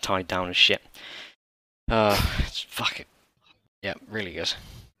 tied down as shit. It's fucking... Yeah, really good.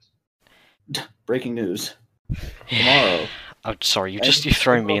 Breaking news. Tomorrow. I'm sorry, you've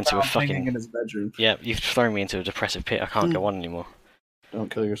thrown me into a fucking... in his bedroom. Yeah, you've thrown me into a depressive pit. I can't go on anymore. Don't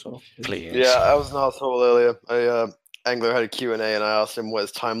kill yourself. Please. Yeah, I was an asshole earlier. Anglo had a Q&A and I asked him what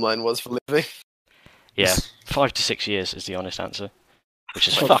his timeline was for living. Yeah, 5 to 6 years is the honest answer. Which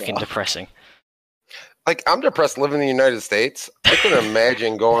is fucking depressing. Like, I'm depressed living in the United States. I couldn't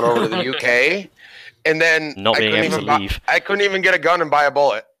imagine going over to the UK and then not being able to leave. I couldn't even get a gun and buy a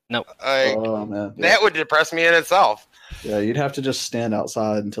bullet. Nope. Oh, man. Yeah. That would depress me in itself. Yeah, you'd have to just stand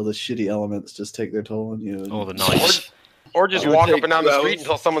outside until the shitty elements just take their toll on you. Or the knives. Or just walk up and down the street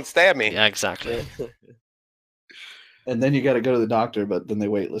until someone stabbed me. Yeah, exactly. And then you got to go to the doctor, but then they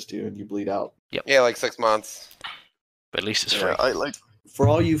waitlist you and you bleed out. Yep. Yeah, like 6 months. But at least it's free. For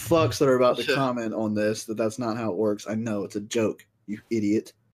all you fucks that are about to comment on this, that's not how it works. I know, it's a joke, you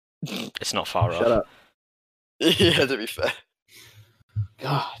idiot. It's not far off. Shut up. Yeah, to be fair.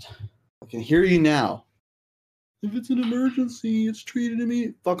 God, I can hear you now. If it's an emergency, it's treated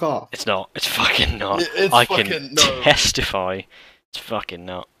immediately. Fuck off. It's not. It's fucking not. I can testify. It's fucking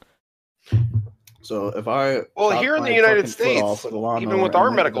not. So if I... Well, here in the United States, even with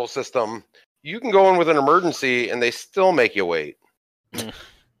our medical system, you can go in with an emergency and they still make you wait.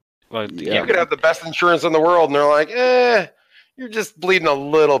 Well, You could have the best insurance in the world and they're like, you're just bleeding a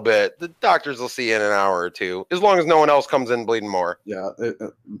little bit. The doctors will see you in an hour or two, as long as no one else comes in bleeding more. Yeah,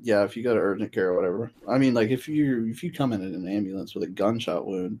 if you go to urgent care or whatever. I mean, like, if you come in an ambulance with a gunshot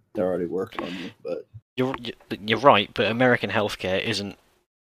wound, they're already working on you. But you're right, but American healthcare isn't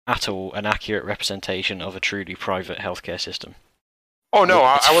at all an accurate representation of a truly private healthcare system. Oh, no,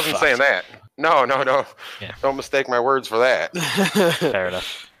 I wasn't saying that. No. Yeah. Don't mistake my words for that. Fair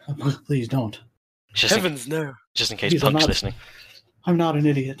enough. Please don't. Heavens, no. Just in case Punk's listening. I'm not an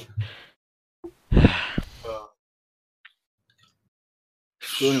idiot.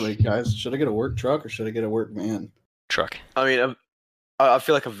 So anyway, guys, should I get a work truck or should I get a work van? Truck. I mean, I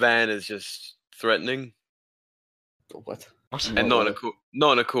feel like a van is just threatening. What? And not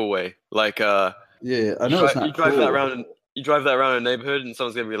in a cool way. Like, yeah, I know it's not you drive cool. that around. You drive that around a neighborhood, and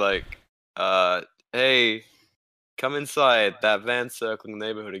someone's gonna be like, "Hey, come inside. That van's circling the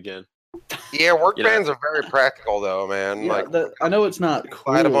neighborhood again." Yeah, work vans are very practical, though, man. Yeah, I know it's not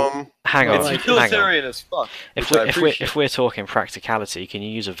cool. Of them. Hang on. It's utilitarian as fuck. If we're talking practicality, can you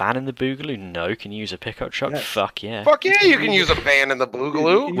use a van in the Boogaloo? No. Can you use a pickup truck? Yes. Fuck yeah. Fuck yeah, you can use a van in the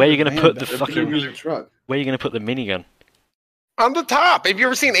Boogaloo. Where are you gonna put the fucking truck? Where are you gonna put the minigun? On the top. Have you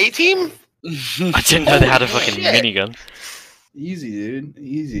ever seen A-Team? I didn't know they had a fucking minigun. Easy, dude.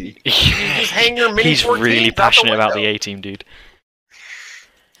 Easy. You just hang your mini He's 14s really out the passionate about the window. A-Team, dude.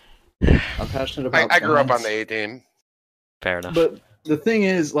 I'm passionate about I grew up vans. on the A-Team. Fair enough. But the thing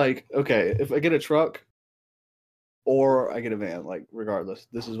is, like, okay, if I get a truck or I get a van, like, regardless,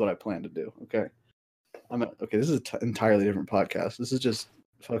 this is what I plan to do, okay? Okay, this is an entirely different podcast. This is just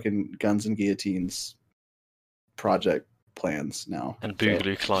fucking Guns and Guillotines project plans now. And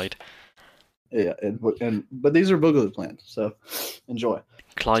Boogaloo Clyde. Yeah, but these are Boogaloo plans, so enjoy.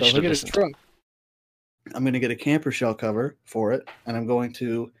 Clyde So should if I have get a listened. truck, I'm going to get a camper shell cover for it, and I'm going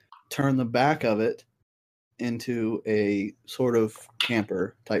to turn the back of it into a sort of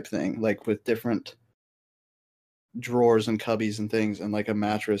camper type thing, like with different drawers and cubbies and things, and like a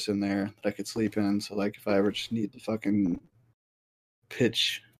mattress in there that I could sleep in. So like if I ever just need to fucking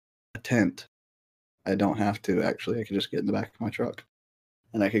pitch a tent, I don't have to actually. I could just get in the back of my truck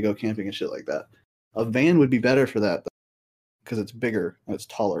and I could go camping and shit like that. A van would be better for that because it's bigger and it's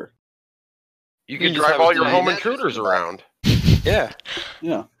taller. You can drive all your home intruders around. Yeah.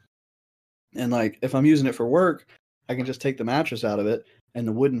 Yeah. And like, if I'm using it for work, I can just take the mattress out of it and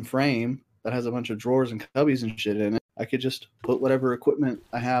the wooden frame that has a bunch of drawers and cubbies and shit in it. I could just put whatever equipment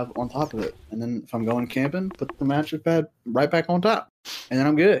I have on top of it. And then if I'm going camping, put the mattress pad right back on top. And then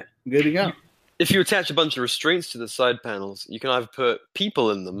I'm good. I'm good to go. If you attach a bunch of restraints to the side panels, you can either put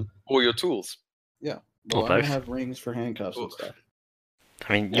people in them or your tools. Yeah. Well, Or I both. don't have rings for handcuffs and stuff.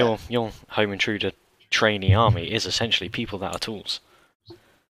 I mean, your home intruder trainee army is essentially people that are tools.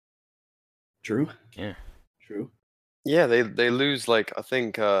 True. Yeah. True. Yeah, they lose, like, I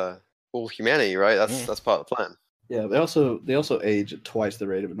think, all humanity, right? That's part of the plan. Yeah, they also age at twice the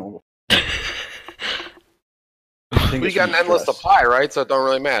rate of a normal. We got an endless supply, right? So it don't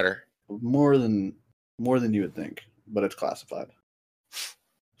really matter. More than you would think, but it's classified.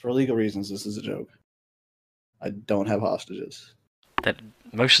 For legal reasons, this is a joke. I don't have hostages. That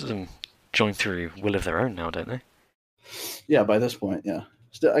most of them join through will of their own now, don't they? Yeah, by this point, yeah.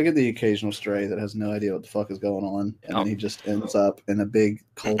 Still, I get the occasional stray that has no idea what the fuck is going on, and then he just ends up in a big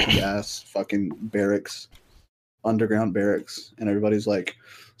culty ass fucking barracks, underground barracks, and everybody's like,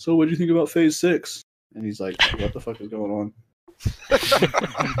 "So, what do you think about Phase 6?" And he's like, "What the fuck is going on?"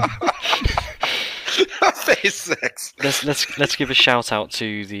 Phase 6. Let's give a shout out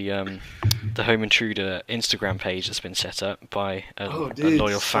to the Home Intruder Instagram page that's been set up by a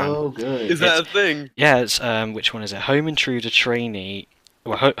loyal fan. So good. Is that a thing? Yeah, it's which one is it? Home Intruder Trainee.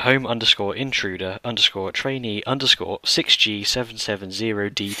 Well, home_intruder_trainee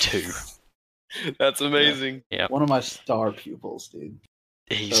 6G770D2. That's amazing. Yeah. One of my star pupils, dude.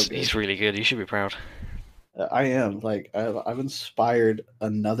 He's really good. You should be proud. I am. Like, I've inspired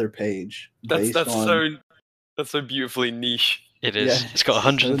another page. That's so beautifully niche. It is. Yeah. It's got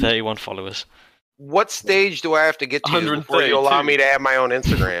 131 followers. What stage do I have to get to before you allow me to have my own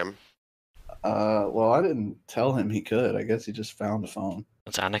Instagram? Well, I didn't tell him he could. I guess he just found a phone.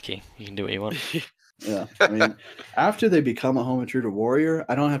 That's anarchy. You can do what you want. Yeah. I mean, after they become a home intruder warrior,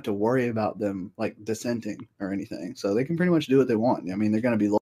 I don't have to worry about them, like, dissenting or anything. So they can pretty much do what they want. I mean, they're going to be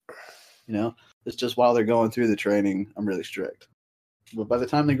loyal, you know? It's just while they're going through the training, I'm really strict. But by the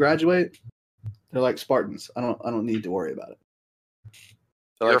time they graduate, they're like Spartans. I don't need to worry about it.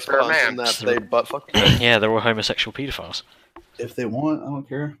 You're a fair man. They butt fuck. Yeah, they're all homosexual pedophiles. If they want, I don't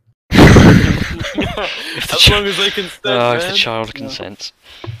care. As long as they consent. Oh, if the child consents.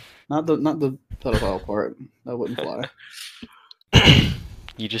 Not the pedophile part. That wouldn't fly.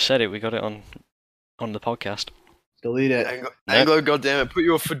 You just said it. We got it on the podcast. Delete it. Anglo, goddammit, put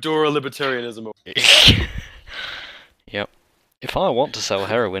your fedora libertarianism on. Yep. If I want to sell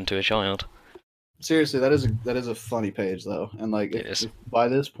heroin to a child. Seriously, that is a funny page though, and like if by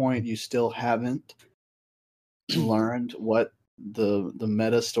this point you still haven't learned what the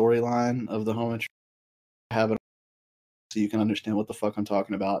meta storyline of the home intruder have it, so you can understand what the fuck I'm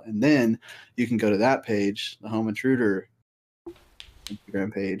talking about, and then you can go to that page, the home intruder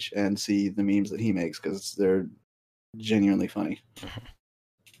Instagram page, and see the memes that he makes because they're genuinely funny.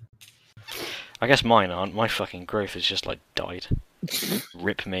 I guess mine aren't. My fucking growth has just like died.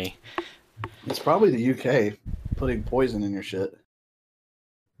 Rip me. It's probably the UK putting poison in your shit.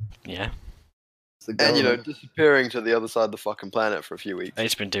 Yeah. And disappearing to the other side of the fucking planet for a few weeks.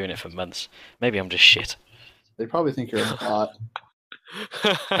 It's been doing it for months. Maybe I'm just shit. They probably think you're a bot.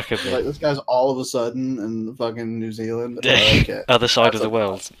 Like, this guy's all of a sudden in fucking New Zealand. Okay. Other side of the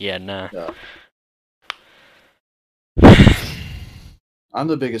world. Yeah, nah. Yeah. I'm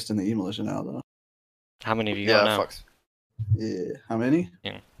the biggest in the E-militia now, though. How many of you got now? Fucks. Yeah. How many?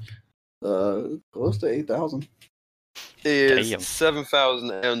 Yeah. Close to 8,000. He is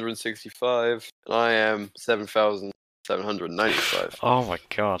 7,865, and I am 7,795. Oh my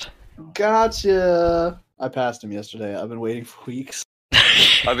god. Gotcha! I passed him yesterday. I've been waiting for weeks.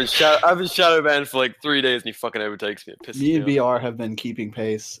 I've been shadow banned for like 3 days, and he fucking overtakes me. It pisses me and me BR have been keeping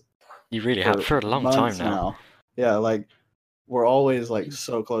pace. You really have for a long time now. Yeah, like we're always like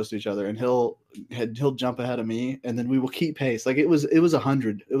so close to each other, and he'll jump ahead of me, and then we will keep pace. Like it was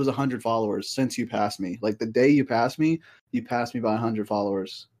 100. It was 100 followers since you passed me. Like the day you passed me by 100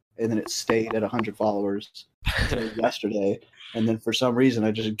 followers, and then it stayed at 100 followers until yesterday. And then for some reason,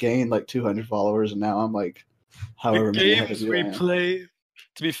 I just gained like 200 followers, and now I'm like, however many games we play.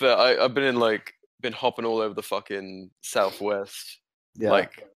 To be fair, I've been hopping all over the fucking Southwest. Yeah.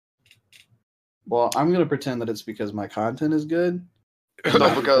 Like, well, I'm gonna pretend that it's because my content is good.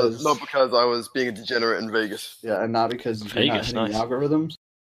 Not because I was being a degenerate in Vegas. Yeah, and not because you're not hitting the algorithms.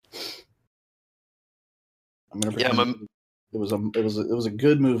 I'm gonna pretend it was a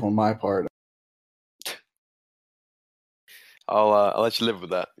good move on my part. I'll let you live with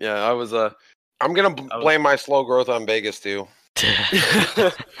that. Yeah, I was I'm gonna blame my slow growth on Vegas too.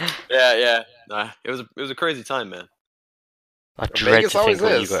 yeah. Nah, it was a crazy time, man. I dread to think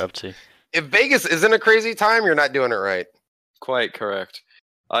what you got up to. If Vegas isn't a crazy time, you're not doing it right. Quite correct.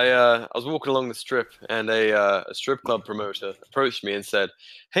 I was walking along the strip, and a strip club promoter approached me and said,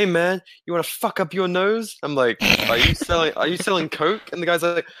 "Hey man, you want to fuck up your nose?" I'm like, "Are you selling coke?" And the guy's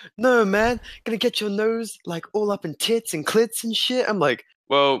like, "No man, gonna get your nose like all up in tits and clits and shit." I'm like,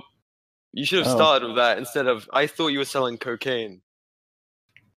 "Well, you should have started with that instead of. I thought you were selling cocaine,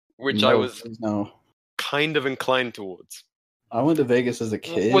 which I was kind of inclined towards." I went to Vegas as a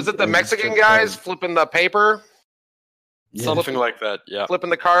kid. Was it the Mexican guys flipping the paper? Yeah. Something like that, yeah. Flipping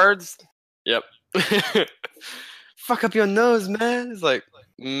the cards? Yep. Fuck up your nose, man. It's like,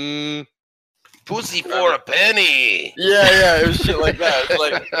 pussy for a penny. Yeah, it was shit like that. It's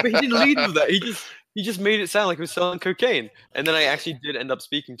like, but he didn't lead with that. He just made it sound like he was selling cocaine. And then I actually did end up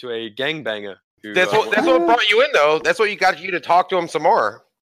speaking to a gangbanger. That's what brought you in, though. That's what got you to talk to him some more.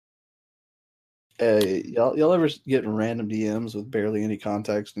 Y'all ever get random DMs with barely any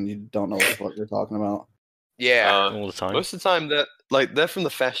context and you don't know what the fuck they're talking about? Yeah, all the time. Most of the time, they're from the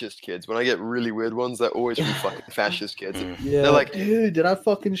fascist kids. When I get really weird ones, they're always from fucking fascist kids. Yeah, they're like, dude, did I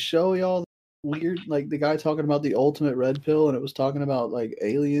fucking show y'all weird, like the guy talking about the ultimate red pill, and it was talking about like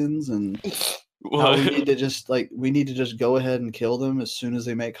aliens and how we need to just go ahead and kill them as soon as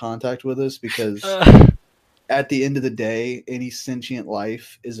they make contact with us because at the end of the day, any sentient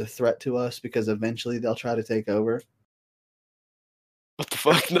life is a threat to us because eventually they'll try to take over. What the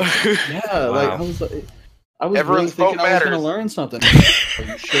fuck? No. Yeah, wow. Like I was really thinking I was going to learn something. Are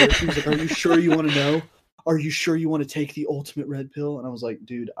you sure? He was like, "Are you sure you want to know? Are you sure you want to take the ultimate red pill?" And I was like,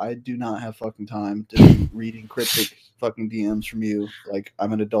 "Dude, I do not have fucking time to be reading cryptic fucking DMs from you. Like,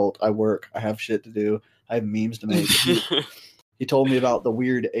 I'm an adult. I work. I have shit to do. I have memes to make." He told me about the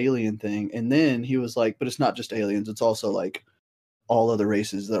weird alien thing, and then he was like, "But it's not just aliens. It's also like all other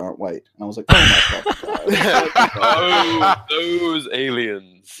races that aren't white." And I was like, "Oh my fucking god!" Oh, those aliens.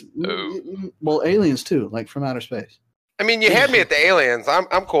 Oh. Well, aliens too, like from outer space. I mean, you had me at the aliens. I'm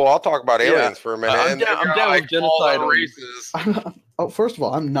cool. I'll talk about aliens for a minute. I'm down with genocide races. First of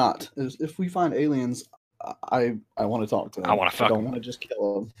all, I'm not. If we find aliens, I want to talk to them. I want to fuck. I don't want to just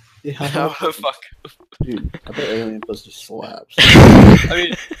kill them. Yeah, fuck. Dude, I bet alien pussy slaps. I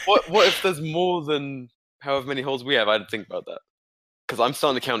mean, what if there's more than however many holes we have? I'd think about that. Because I'm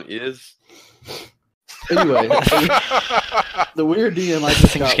starting to count ears. Anyway, the weird DM I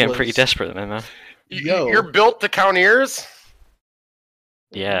just got getting pretty desperate, man. You're built to count ears?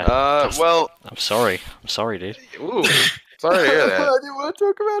 Yeah. Well, I'm sorry, dude. Ooh, sorry to hear that. I didn't want to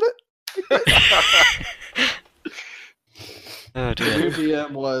talk about it. Oh The dear. weird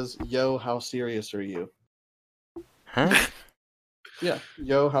DM was, "Yo, how serious are you?" Huh? Yeah,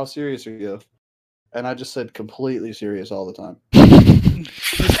 "Yo, how serious are you?" And I just said completely serious all the time.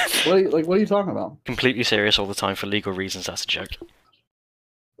 What are you talking about? Completely serious all the time for legal reasons. That's a joke.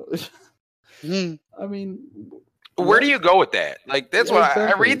 I mean, where do you go with that? Like, that's what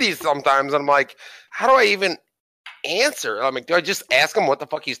I read these sometimes, and I'm like, how do I even answer? I mean, do I just ask him what the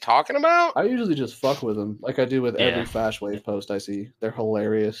fuck he's talking about? I usually just fuck with them, like I do with every Fashwave post I see. They're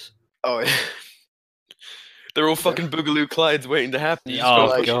hilarious. Oh, yeah. They're all fucking Boogaloo Clydes waiting to happen.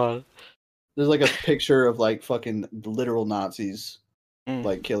 Oh god. There's like a picture of like fucking literal Nazis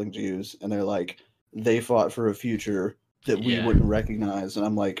like killing Jews, and they're like, they fought for a future that we wouldn't recognize, and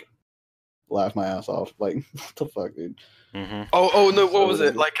I'm like, laugh my ass off. Like, what the fuck, dude? Mm-hmm. Oh no, what was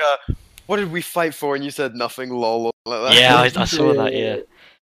it? Like, what did we fight for? And you said nothing, lol. Like that. Yeah, I saw that. Yeah.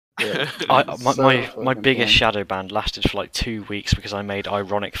 My biggest fun. shadow ban lasted for like 2 weeks because I made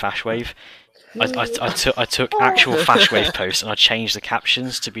ironic Fashwave. I took actual Fashwave posts and I changed the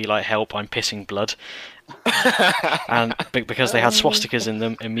captions to be like, "Help, I'm pissing blood," and because they had swastikas in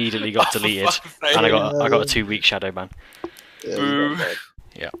them, immediately got deleted, and I got a 2-week shadow ban.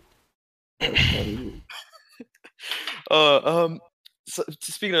 Yeah. So,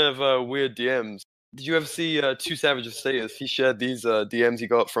 speaking of weird DMs, did you ever see Two Savages Status? He shared these DMs he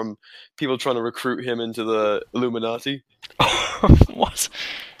got from people trying to recruit him into the Illuminati. What?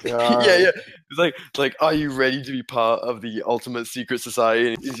 Yeah. It's like, are you ready to be part of the ultimate secret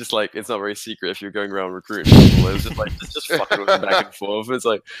society? And he's just like, it's not very secret if you're going around recruiting people. It's just like, it's just fucking with them back and forth. It's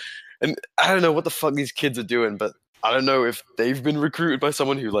like, and I don't know what the fuck these kids are doing, but I don't know if they've been recruited by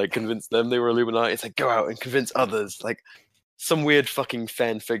someone who like convinced them they were Illuminati. It's like, go out and convince others. Like some weird fucking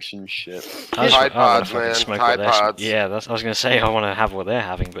fan fiction shit. Tide Pods, man. Tide Pods. Yeah, I was gonna say I want to have what they're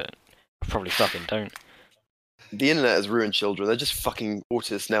having, but I probably fucking don't. the internet has ruined children. They're just fucking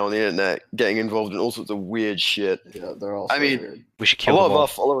autists now on the internet, getting involved in all sorts of weird shit. Yeah, they're all. Weird. We should kill a lot them of all. our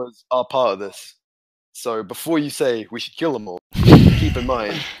followers are part of this. So before you say we should kill them all, keep in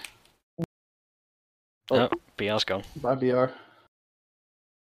mind. Oh, BR's gone. Bye, BR.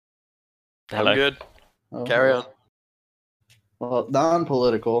 Hello. I'm good. Oh, Carry on. Well,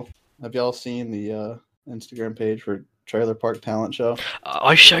 non-political. Have y'all seen the Instagram page for Trailer Park Talent Show?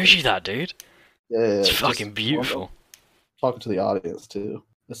 I showed you that, dude. Yeah, it's fucking beautiful. Talking to the audience too.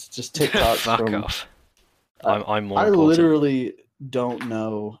 It's just TikTok. Fuck off. I'm more. I important. literally don't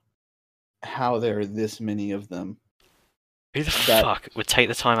know how there are this many of them. Who the fuck would take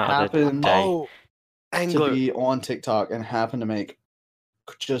the time out of their day to be on TikTok and happen to make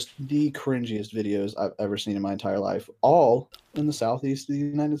just the cringiest videos I've ever seen in my entire life, all in the southeast of the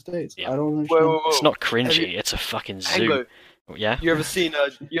United States? Yep. I don't understand. Whoa. It's not cringy. It's a fucking zoo. Yeah. You ever seen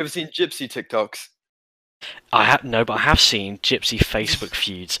Gypsy TikToks? No, but I have seen Gypsy Facebook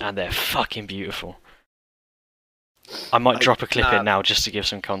feuds, and they're fucking beautiful. I might drop a clip in now just to give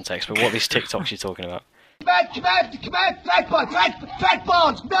some context. But what are these TikToks you talking about? Come on, fat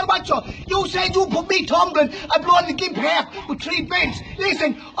balls, Mel Macho. You said you put me tumbling and blowing the Gimp hair with 3 beds.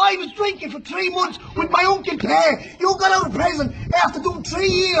 Listen, I was drinking for 3 months with my Uncle Claire. You got out of prison after doing 3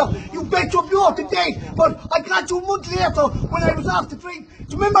 years. You bet you're up to date, but I got you months later when I was off the drink. Do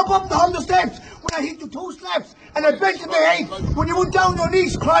you remember up the 100 steps when I hit you 2 slaps and I bent in the head when you went down your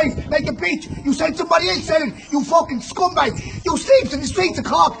knees crying like a bitch? You said somebody else said it, you fucking scumbag. You sleep in the streets of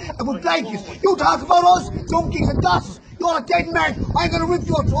Cork and with blankets. You talk about us, donkeys and dosses. You're a dead man. I'm gonna rip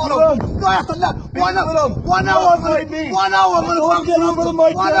your throat out. No, after that, 1 hour. 1 hour. I'm gonna get over the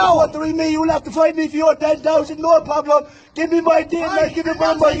mic. 1 hour. You'll have to fight me for your 10,000. No problem. Give me my deal. Like give me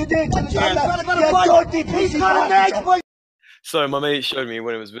my you did. So my mate showed me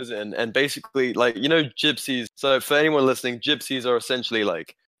when he was visiting, and basically, like, you know, gypsies. So for anyone listening, gypsies are essentially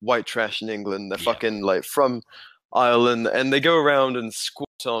like white trash in England. They're fucking like from Ireland, and they go around and squat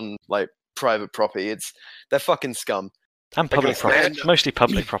on like private property. They're fucking scum. And public property. Mostly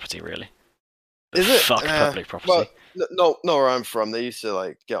public property, really. Is it? Fuck public property. Well, no, where I'm from, they used to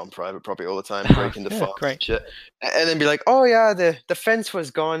like get on private property all the time, break into farms and shit, and then be like, "Oh yeah, the fence was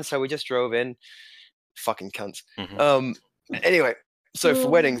gone, so we just drove in." Fucking cunts. Mm-hmm. Anyway, so for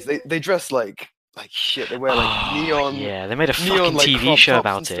weddings, they dress like shit. They wear like neon. Yeah, they made a neon, fucking TV show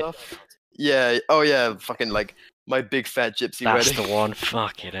about it. Stuff. Yeah. Oh yeah. Fucking like My Big Fat Gypsy Wedding. That's the one.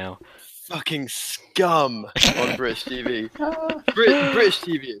 Fucking hell. Fucking scum on British TV. British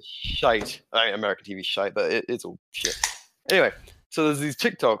TV is shite. I mean, American TV is shite, but it's all shit. Anyway, so there's these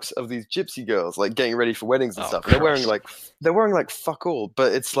TikToks of these gypsy girls like getting ready for weddings and stuff. And they're wearing like fuck all,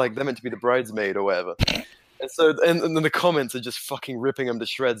 but it's like they're meant to be the bridesmaid or whatever. And so, and then the comments are just fucking ripping them to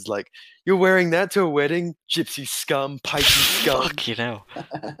shreds. Like, you're wearing that to a wedding, gypsy scum, pikey scum. Fuck you know.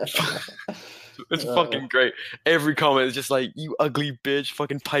 It's fucking great. Every comment is just like, you ugly bitch,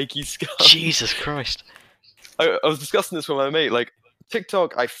 fucking pikey scum. Jesus Christ. I was discussing this with my mate. Like,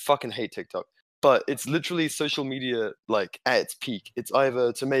 TikTok, I fucking hate TikTok. But it's literally social media, like, at its peak. It's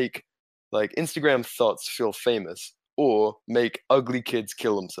either to make, like, Instagram thoughts feel famous or make ugly kids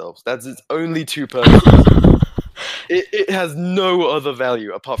kill themselves. That's its only 2 purposes. It has no other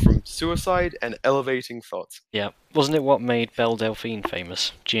value apart from suicide and elevating thoughts. Yeah. Wasn't it what made Belle Delphine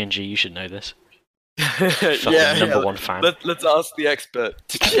famous? G&G, you should know this. Yeah, number one fan. Let's ask the expert.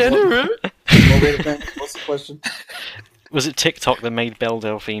 Degenerate? What's the question? Was it TikTok that made Belle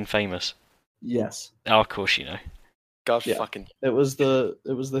Delphine famous? Yes. Oh, of course you know. God fucking. It was the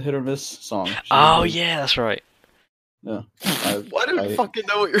hit or miss song. Yeah, that's right. Yeah. Why don't I fucking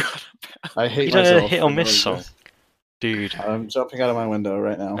know what you're on about? I hate you don't myself. know the hit or miss song. Dude. I'm jumping out of my window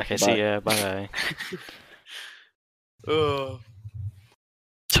right now. Okay, see ya. Bye. Oh,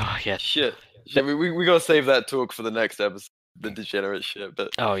 yeah. Shit. We gotta save that talk for the next episode. The degenerate shit, but...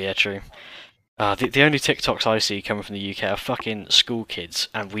 Oh, yeah, true. The only TikToks I see coming from the UK are fucking school kids,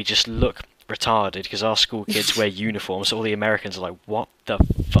 and we just look retarded because our school kids wear uniforms, so all the Americans are like, what the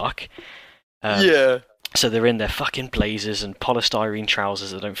fuck? Yeah. So they're in their fucking blazers and polystyrene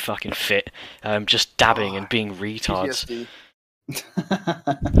trousers that don't fucking fit, just dabbing and being retards.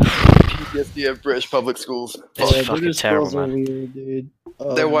 PTSD of British public schools. It's fucking terrible, man. Weird, dude.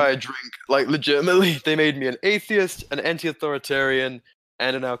 They're why I drink. Like, legitimately, they made me an atheist, an anti-authoritarian,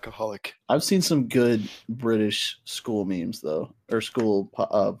 and an alcoholic. I've seen some good British school memes, though. Or school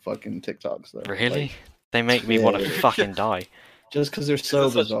fucking TikToks, though. Really? Like, they make me want to fucking die. Just because they're so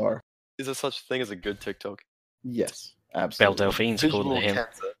bizarre. Is there such a thing as a good TikTok? Yes, absolutely. Belle Delphine's called to him.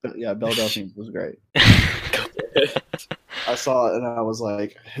 Yeah, Belle Delphine was great. I saw it and I was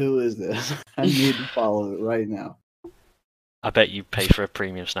like, "Who is this? I need to follow it right now." I bet you pay for a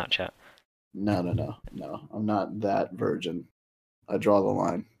premium Snapchat. No. I'm not that virgin. I draw the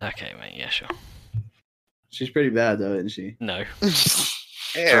line. Okay, mate. Yeah, sure. She's pretty bad though, isn't she? No.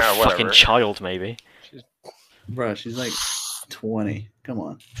 Yeah, For a whatever. fucking child, maybe. Bruh, she's like 20. Come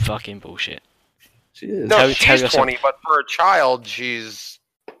on. Fucking bullshit. She is. No, Tell she's yourself- 20, but for a child, she's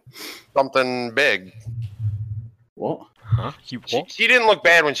something big. What? Huh? You what? She didn't look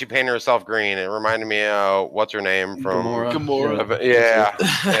bad when she painted herself green. It reminded me of what's her name from Gamora.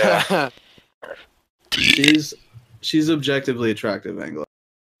 Yeah. She's objectively attractive, Anglo.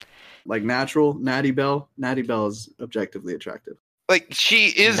 Like natural, Natty Bell. Natty Bell is objectively attractive. Like, she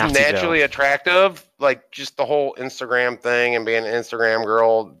is Natty naturally Bell. attractive. Like, just the whole Instagram thing and being an Instagram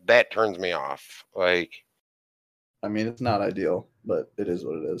girl, that turns me off. Like, I mean, it's not ideal, but it is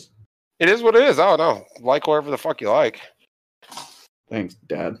what it is. it is what it is. I don't know. Like whoever the fuck you like. Thanks,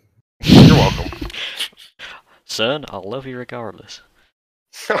 Dad. You're welcome. Son, I'll love you regardless.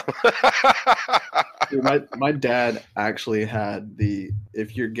 Dude, my dad actually had the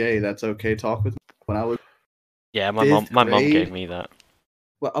 "if you're gay, that's okay" talk with me when I was. Yeah, my mom grade? gave me that.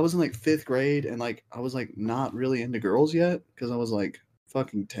 Well, I was in like 5th grade, and like I was like not really into girls yet because I was like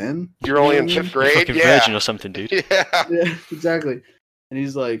fucking 10. You're only in You know 5th what I mean? grade? Fucking Yeah. virgin or something, dude. Yeah. Yeah, exactly. And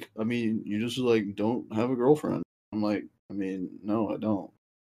he's like, I mean, you just like don't have a girlfriend. I'm like, I mean, no, I don't.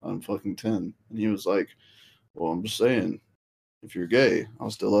 I'm fucking 10. And he was like, well, I'm just saying, if you're gay,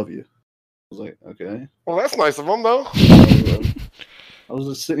 I'll still love you. I was like, okay. Well, that's nice of him, though. I was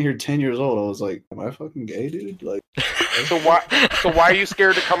just sitting here 10 years old. I was like, am I fucking gay, dude? Like, So why are you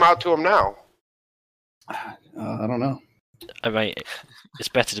scared to come out to him now? I don't know. I mean, it's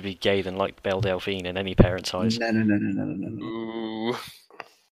better to be gay than like Belle Delphine in any parent's eyes. No. Ooh.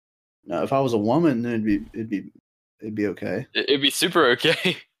 No, if I was a woman, then it'd be okay It'd be super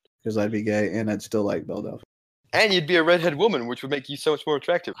okay. because I'd be gay and I'd still like Belle Delphine. And you'd be a redhead woman, which would make you so much more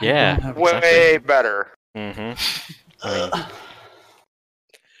attractive. Yeah. I don't have- Way better. Mm-hmm. I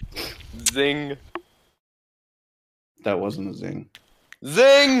mean, Zing. That wasn't a zing.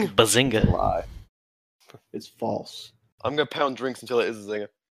 Zing! It's a bazinga. lie. It's false. I'm gonna pound drinks until it is a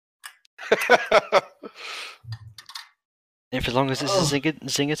zinger. If as long as it's a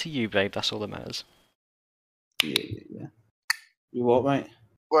zinger to you, babe, that's all that matters. Yeah. You what, mate?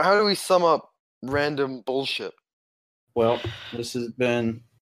 Well, how do we sum up random bullshit? Well, this has been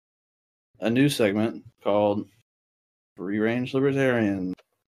a new segment called Free Range Libertarian,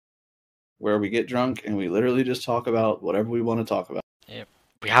 where we get drunk and we literally just talk about whatever we want to talk about.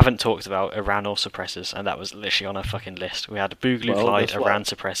 We haven't talked about Iran or suppressors, and that was literally on our fucking list. We had Boogaloo Well, Clyde, guess what? Iran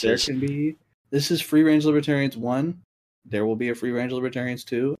There suppressors. can be. This is Free Range Libertarians 1. There will be a Free Range Libertarians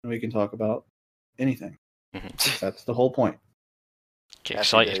 2, and we can talk about anything. Mhm. That's the whole point. Get Happy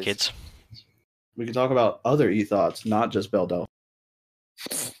excited, days. kids. We can talk about other e-thoughts, not just Belle Delphine.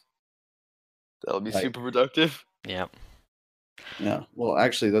 That'll be Right. super productive. Yeah. Yeah. Well,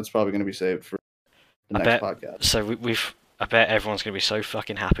 actually, that's probably going to be saved for the I next bet- podcast. So I bet everyone's going to be so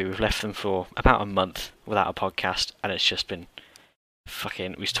fucking happy. We've left them for about a month without a podcast, and it's just been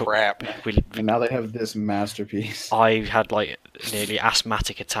fucking. Crap. And now they have this masterpiece. I had like nearly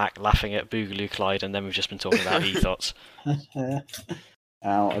asthmatic attack laughing at Boogaloo Clyde, and then we've just been talking about e-thoughts.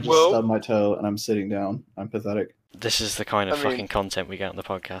 Ow, I just Well- stubbed my toe and I'm sitting down. I'm pathetic. This is the kind of I mean- fucking content we get on the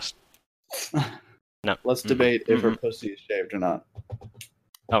podcast. No. Let's debate if her pussy is shaved or not.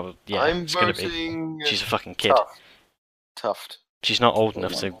 Oh yeah, I'm it's gonna be. voting She's a fucking kid. Tuft. She's not old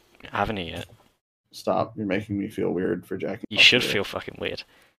enough to have any yet. Stop. You're making me feel weird for jacking You off should to it. feel fucking weird.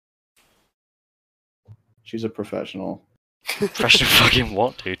 She's a professional. Professional fucking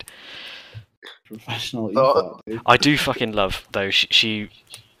what, dude? Professional Oh. e-thought, dude. I do fucking love though.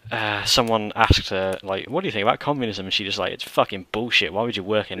 Someone asked her like, "What do you think about communism?" And she just like, "It's fucking bullshit. Why would you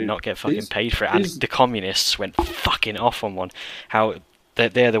work and Dude, not get fucking these- paid for it?" And these- the communists went fucking off on one. How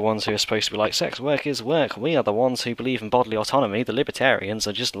they're the ones who are supposed to be like, sex work is work. We are the ones who believe in bodily autonomy. The libertarians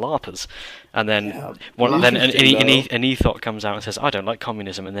are just larpers. And then Yeah, then interesting, though. an e-thought comes out and says, "I don't like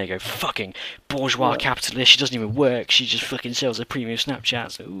communism," and they go, "Fucking bourgeois Yeah. capitalist. She doesn't even work. She just fucking sells her premium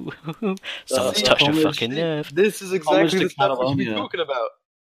Snapchats." Ooh, someone's See, touched a homage- fucking nerve. This is Homage exactly to the stuff we should be Catalonia. talking about.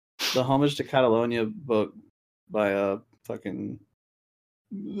 The Homage to Catalonia book by fucking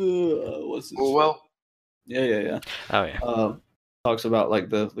what's this? Well, Yeah. Oh yeah. Talks about like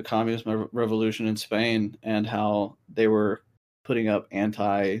the communist revolution in Spain and how they were putting up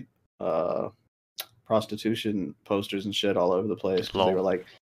anti prostitution posters and shit all over the place. 'Cause they Lol. were like,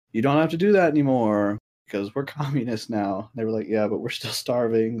 you don't have to do that anymore because we're communists now. They were like, yeah, but we're still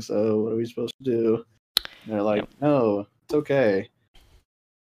starving. So what are we supposed to do? They're like, no, it's okay.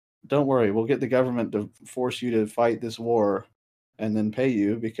 Don't worry, we'll get the government to force you to fight this war and then pay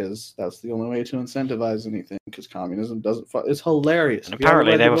you because that's the only way to incentivize anything because communism doesn't it's hilarious. And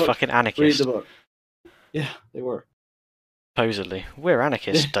apparently they were fucking anarchists. Read the book. Yeah, they were. Supposedly. We're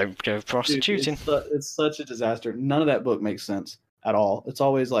anarchists, don't go prostituting. Dude, it's such a disaster. None of that book makes sense at all. It's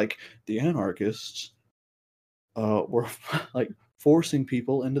always like the anarchists were like forcing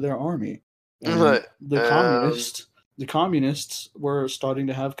people into their army. And the communists were starting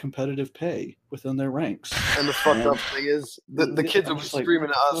to have competitive pay within their ranks. And the fucked up thing is, the kids were screaming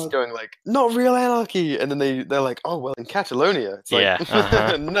at us, going like, "Not real anarchy!" And then they're like, "Oh well, in Catalonia, it's like,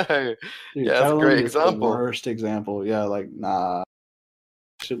 no, dude, yeah, that's a great example." The worst example, yeah, like nah,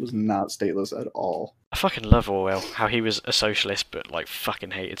 shit was not stateless at all. I fucking love Orwell, how he was a socialist but like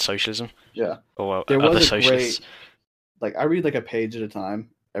fucking hated socialism. Yeah, Orwell, there other was socialists. Like I read like a page at a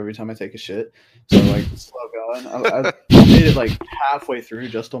time every time I take a shit, so like slow going. I made it like halfway through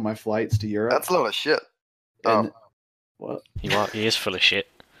just on my flights to Europe. That's a lot of shit. And, what? He is full of shit.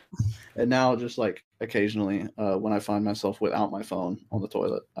 And now, just like occasionally, when I find myself without my phone on the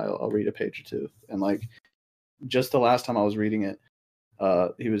toilet, I'll read a page or two. And like, just the last time I was reading it,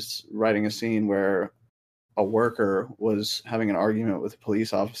 he was writing a scene where a worker was having an argument with a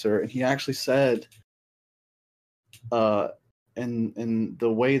police officer, and he actually said, in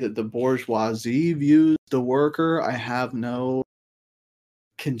the way that the bourgeoisie views the worker, I have no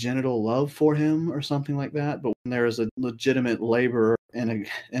congenital love for him or something like that. But when there is a legitimate laborer in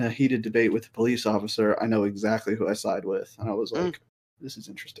a heated debate with a police officer, I know exactly who I side with. And I was like, this is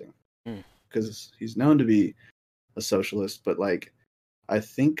interesting. Because he's known to be a socialist, but like, I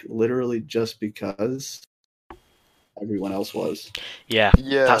think literally just because everyone else was. Yeah.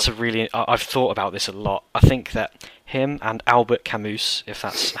 That's a really... I've thought about this a lot. I think that him and Albert Camus, if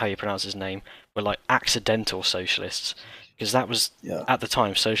that's how you pronounce his name, were like accidental socialists. Because that was, at the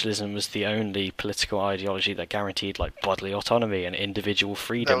time, socialism was the only political ideology that guaranteed like bodily autonomy and individual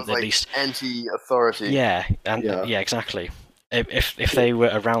freedom. That was, at like, least anti-authority. Yeah, and exactly. If they were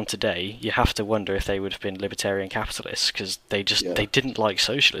around today, you have to wonder if they would have been libertarian capitalists because they didn't like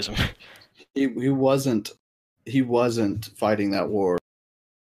socialism. He wasn't fighting that war,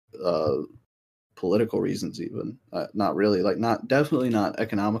 political reasons even. Not really, like definitely not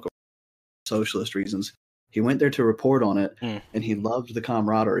economical, socialist reasons. He went there to report on it, and he loved the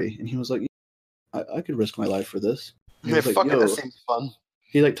camaraderie, and he was like, I could risk my life for this. Yeah, fuck it, that seems fun.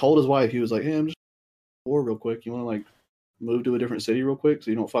 He like told his wife, he was like, hey, I'm just war real quick. You want to like move to a different city real quick so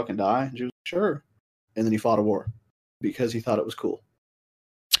you don't fucking die? And she was like, sure. And then he fought a war because he thought it was cool.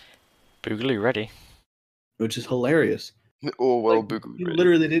 Boogaloo ready. Which is hilarious. Oh, well, like, Boogaloo he ready.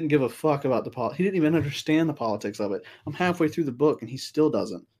 literally didn't give a fuck about the politics. He didn't even understand the politics of it. I'm halfway through the book and he still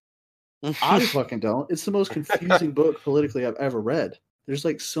doesn't. I fucking don't. It's the most confusing book politically I've ever read. There's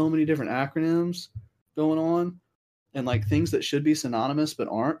like so many different acronyms going on and like things that should be synonymous but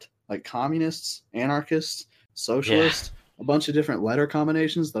aren't, like communists, anarchists, socialists, a bunch of different letter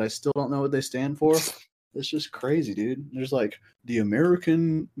combinations that I still don't know what they stand for. It's just crazy, dude. There's like the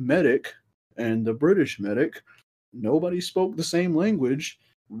American medic and the British medic. Nobody spoke the same language.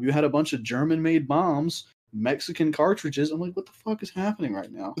 You had a bunch of German-made bombs, Mexican cartridges. I'm like, what the fuck is happening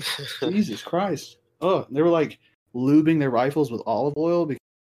right now? Jesus Christ. Oh, they were like lubing their rifles with olive oil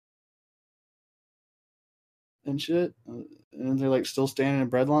and shit. And they're like still standing in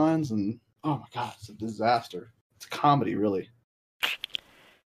bread lines. And oh my God, it's a disaster. It's a comedy, really.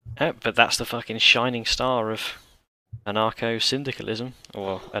 But that's the fucking shining star of anarcho-syndicalism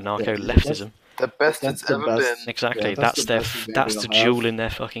or anarcho-leftism. The best it's ever been. Exactly, yeah, that's the jewel in their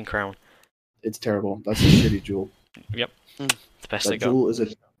fucking crown. It's terrible. That's a shitty jewel. Yep, the best they got. Jewel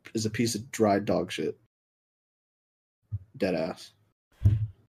is a piece of dried dog shit. Dead ass.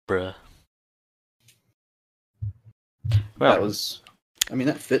 Bruh. Well,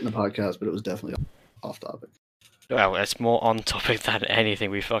 that fit in the podcast, but it was definitely off topic. Well, it's more on topic than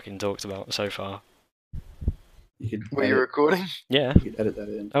anything we fucking talked about so far. Were you recording? Yeah. You could edit that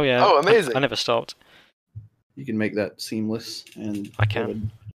in. Oh yeah. Oh, amazing! I never stopped. You can make that seamless, and I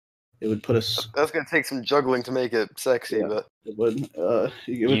can. It would put us. That's gonna take some juggling to make it sexy, yeah, but it would.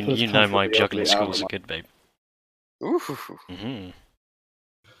 You know my juggling skills are good, babe. Ooh. Mm-hmm.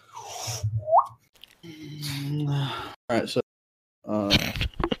 All right, so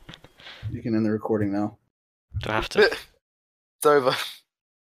you can end the recording now. Do I have to? It's over.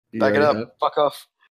 Back it up. Fuck off.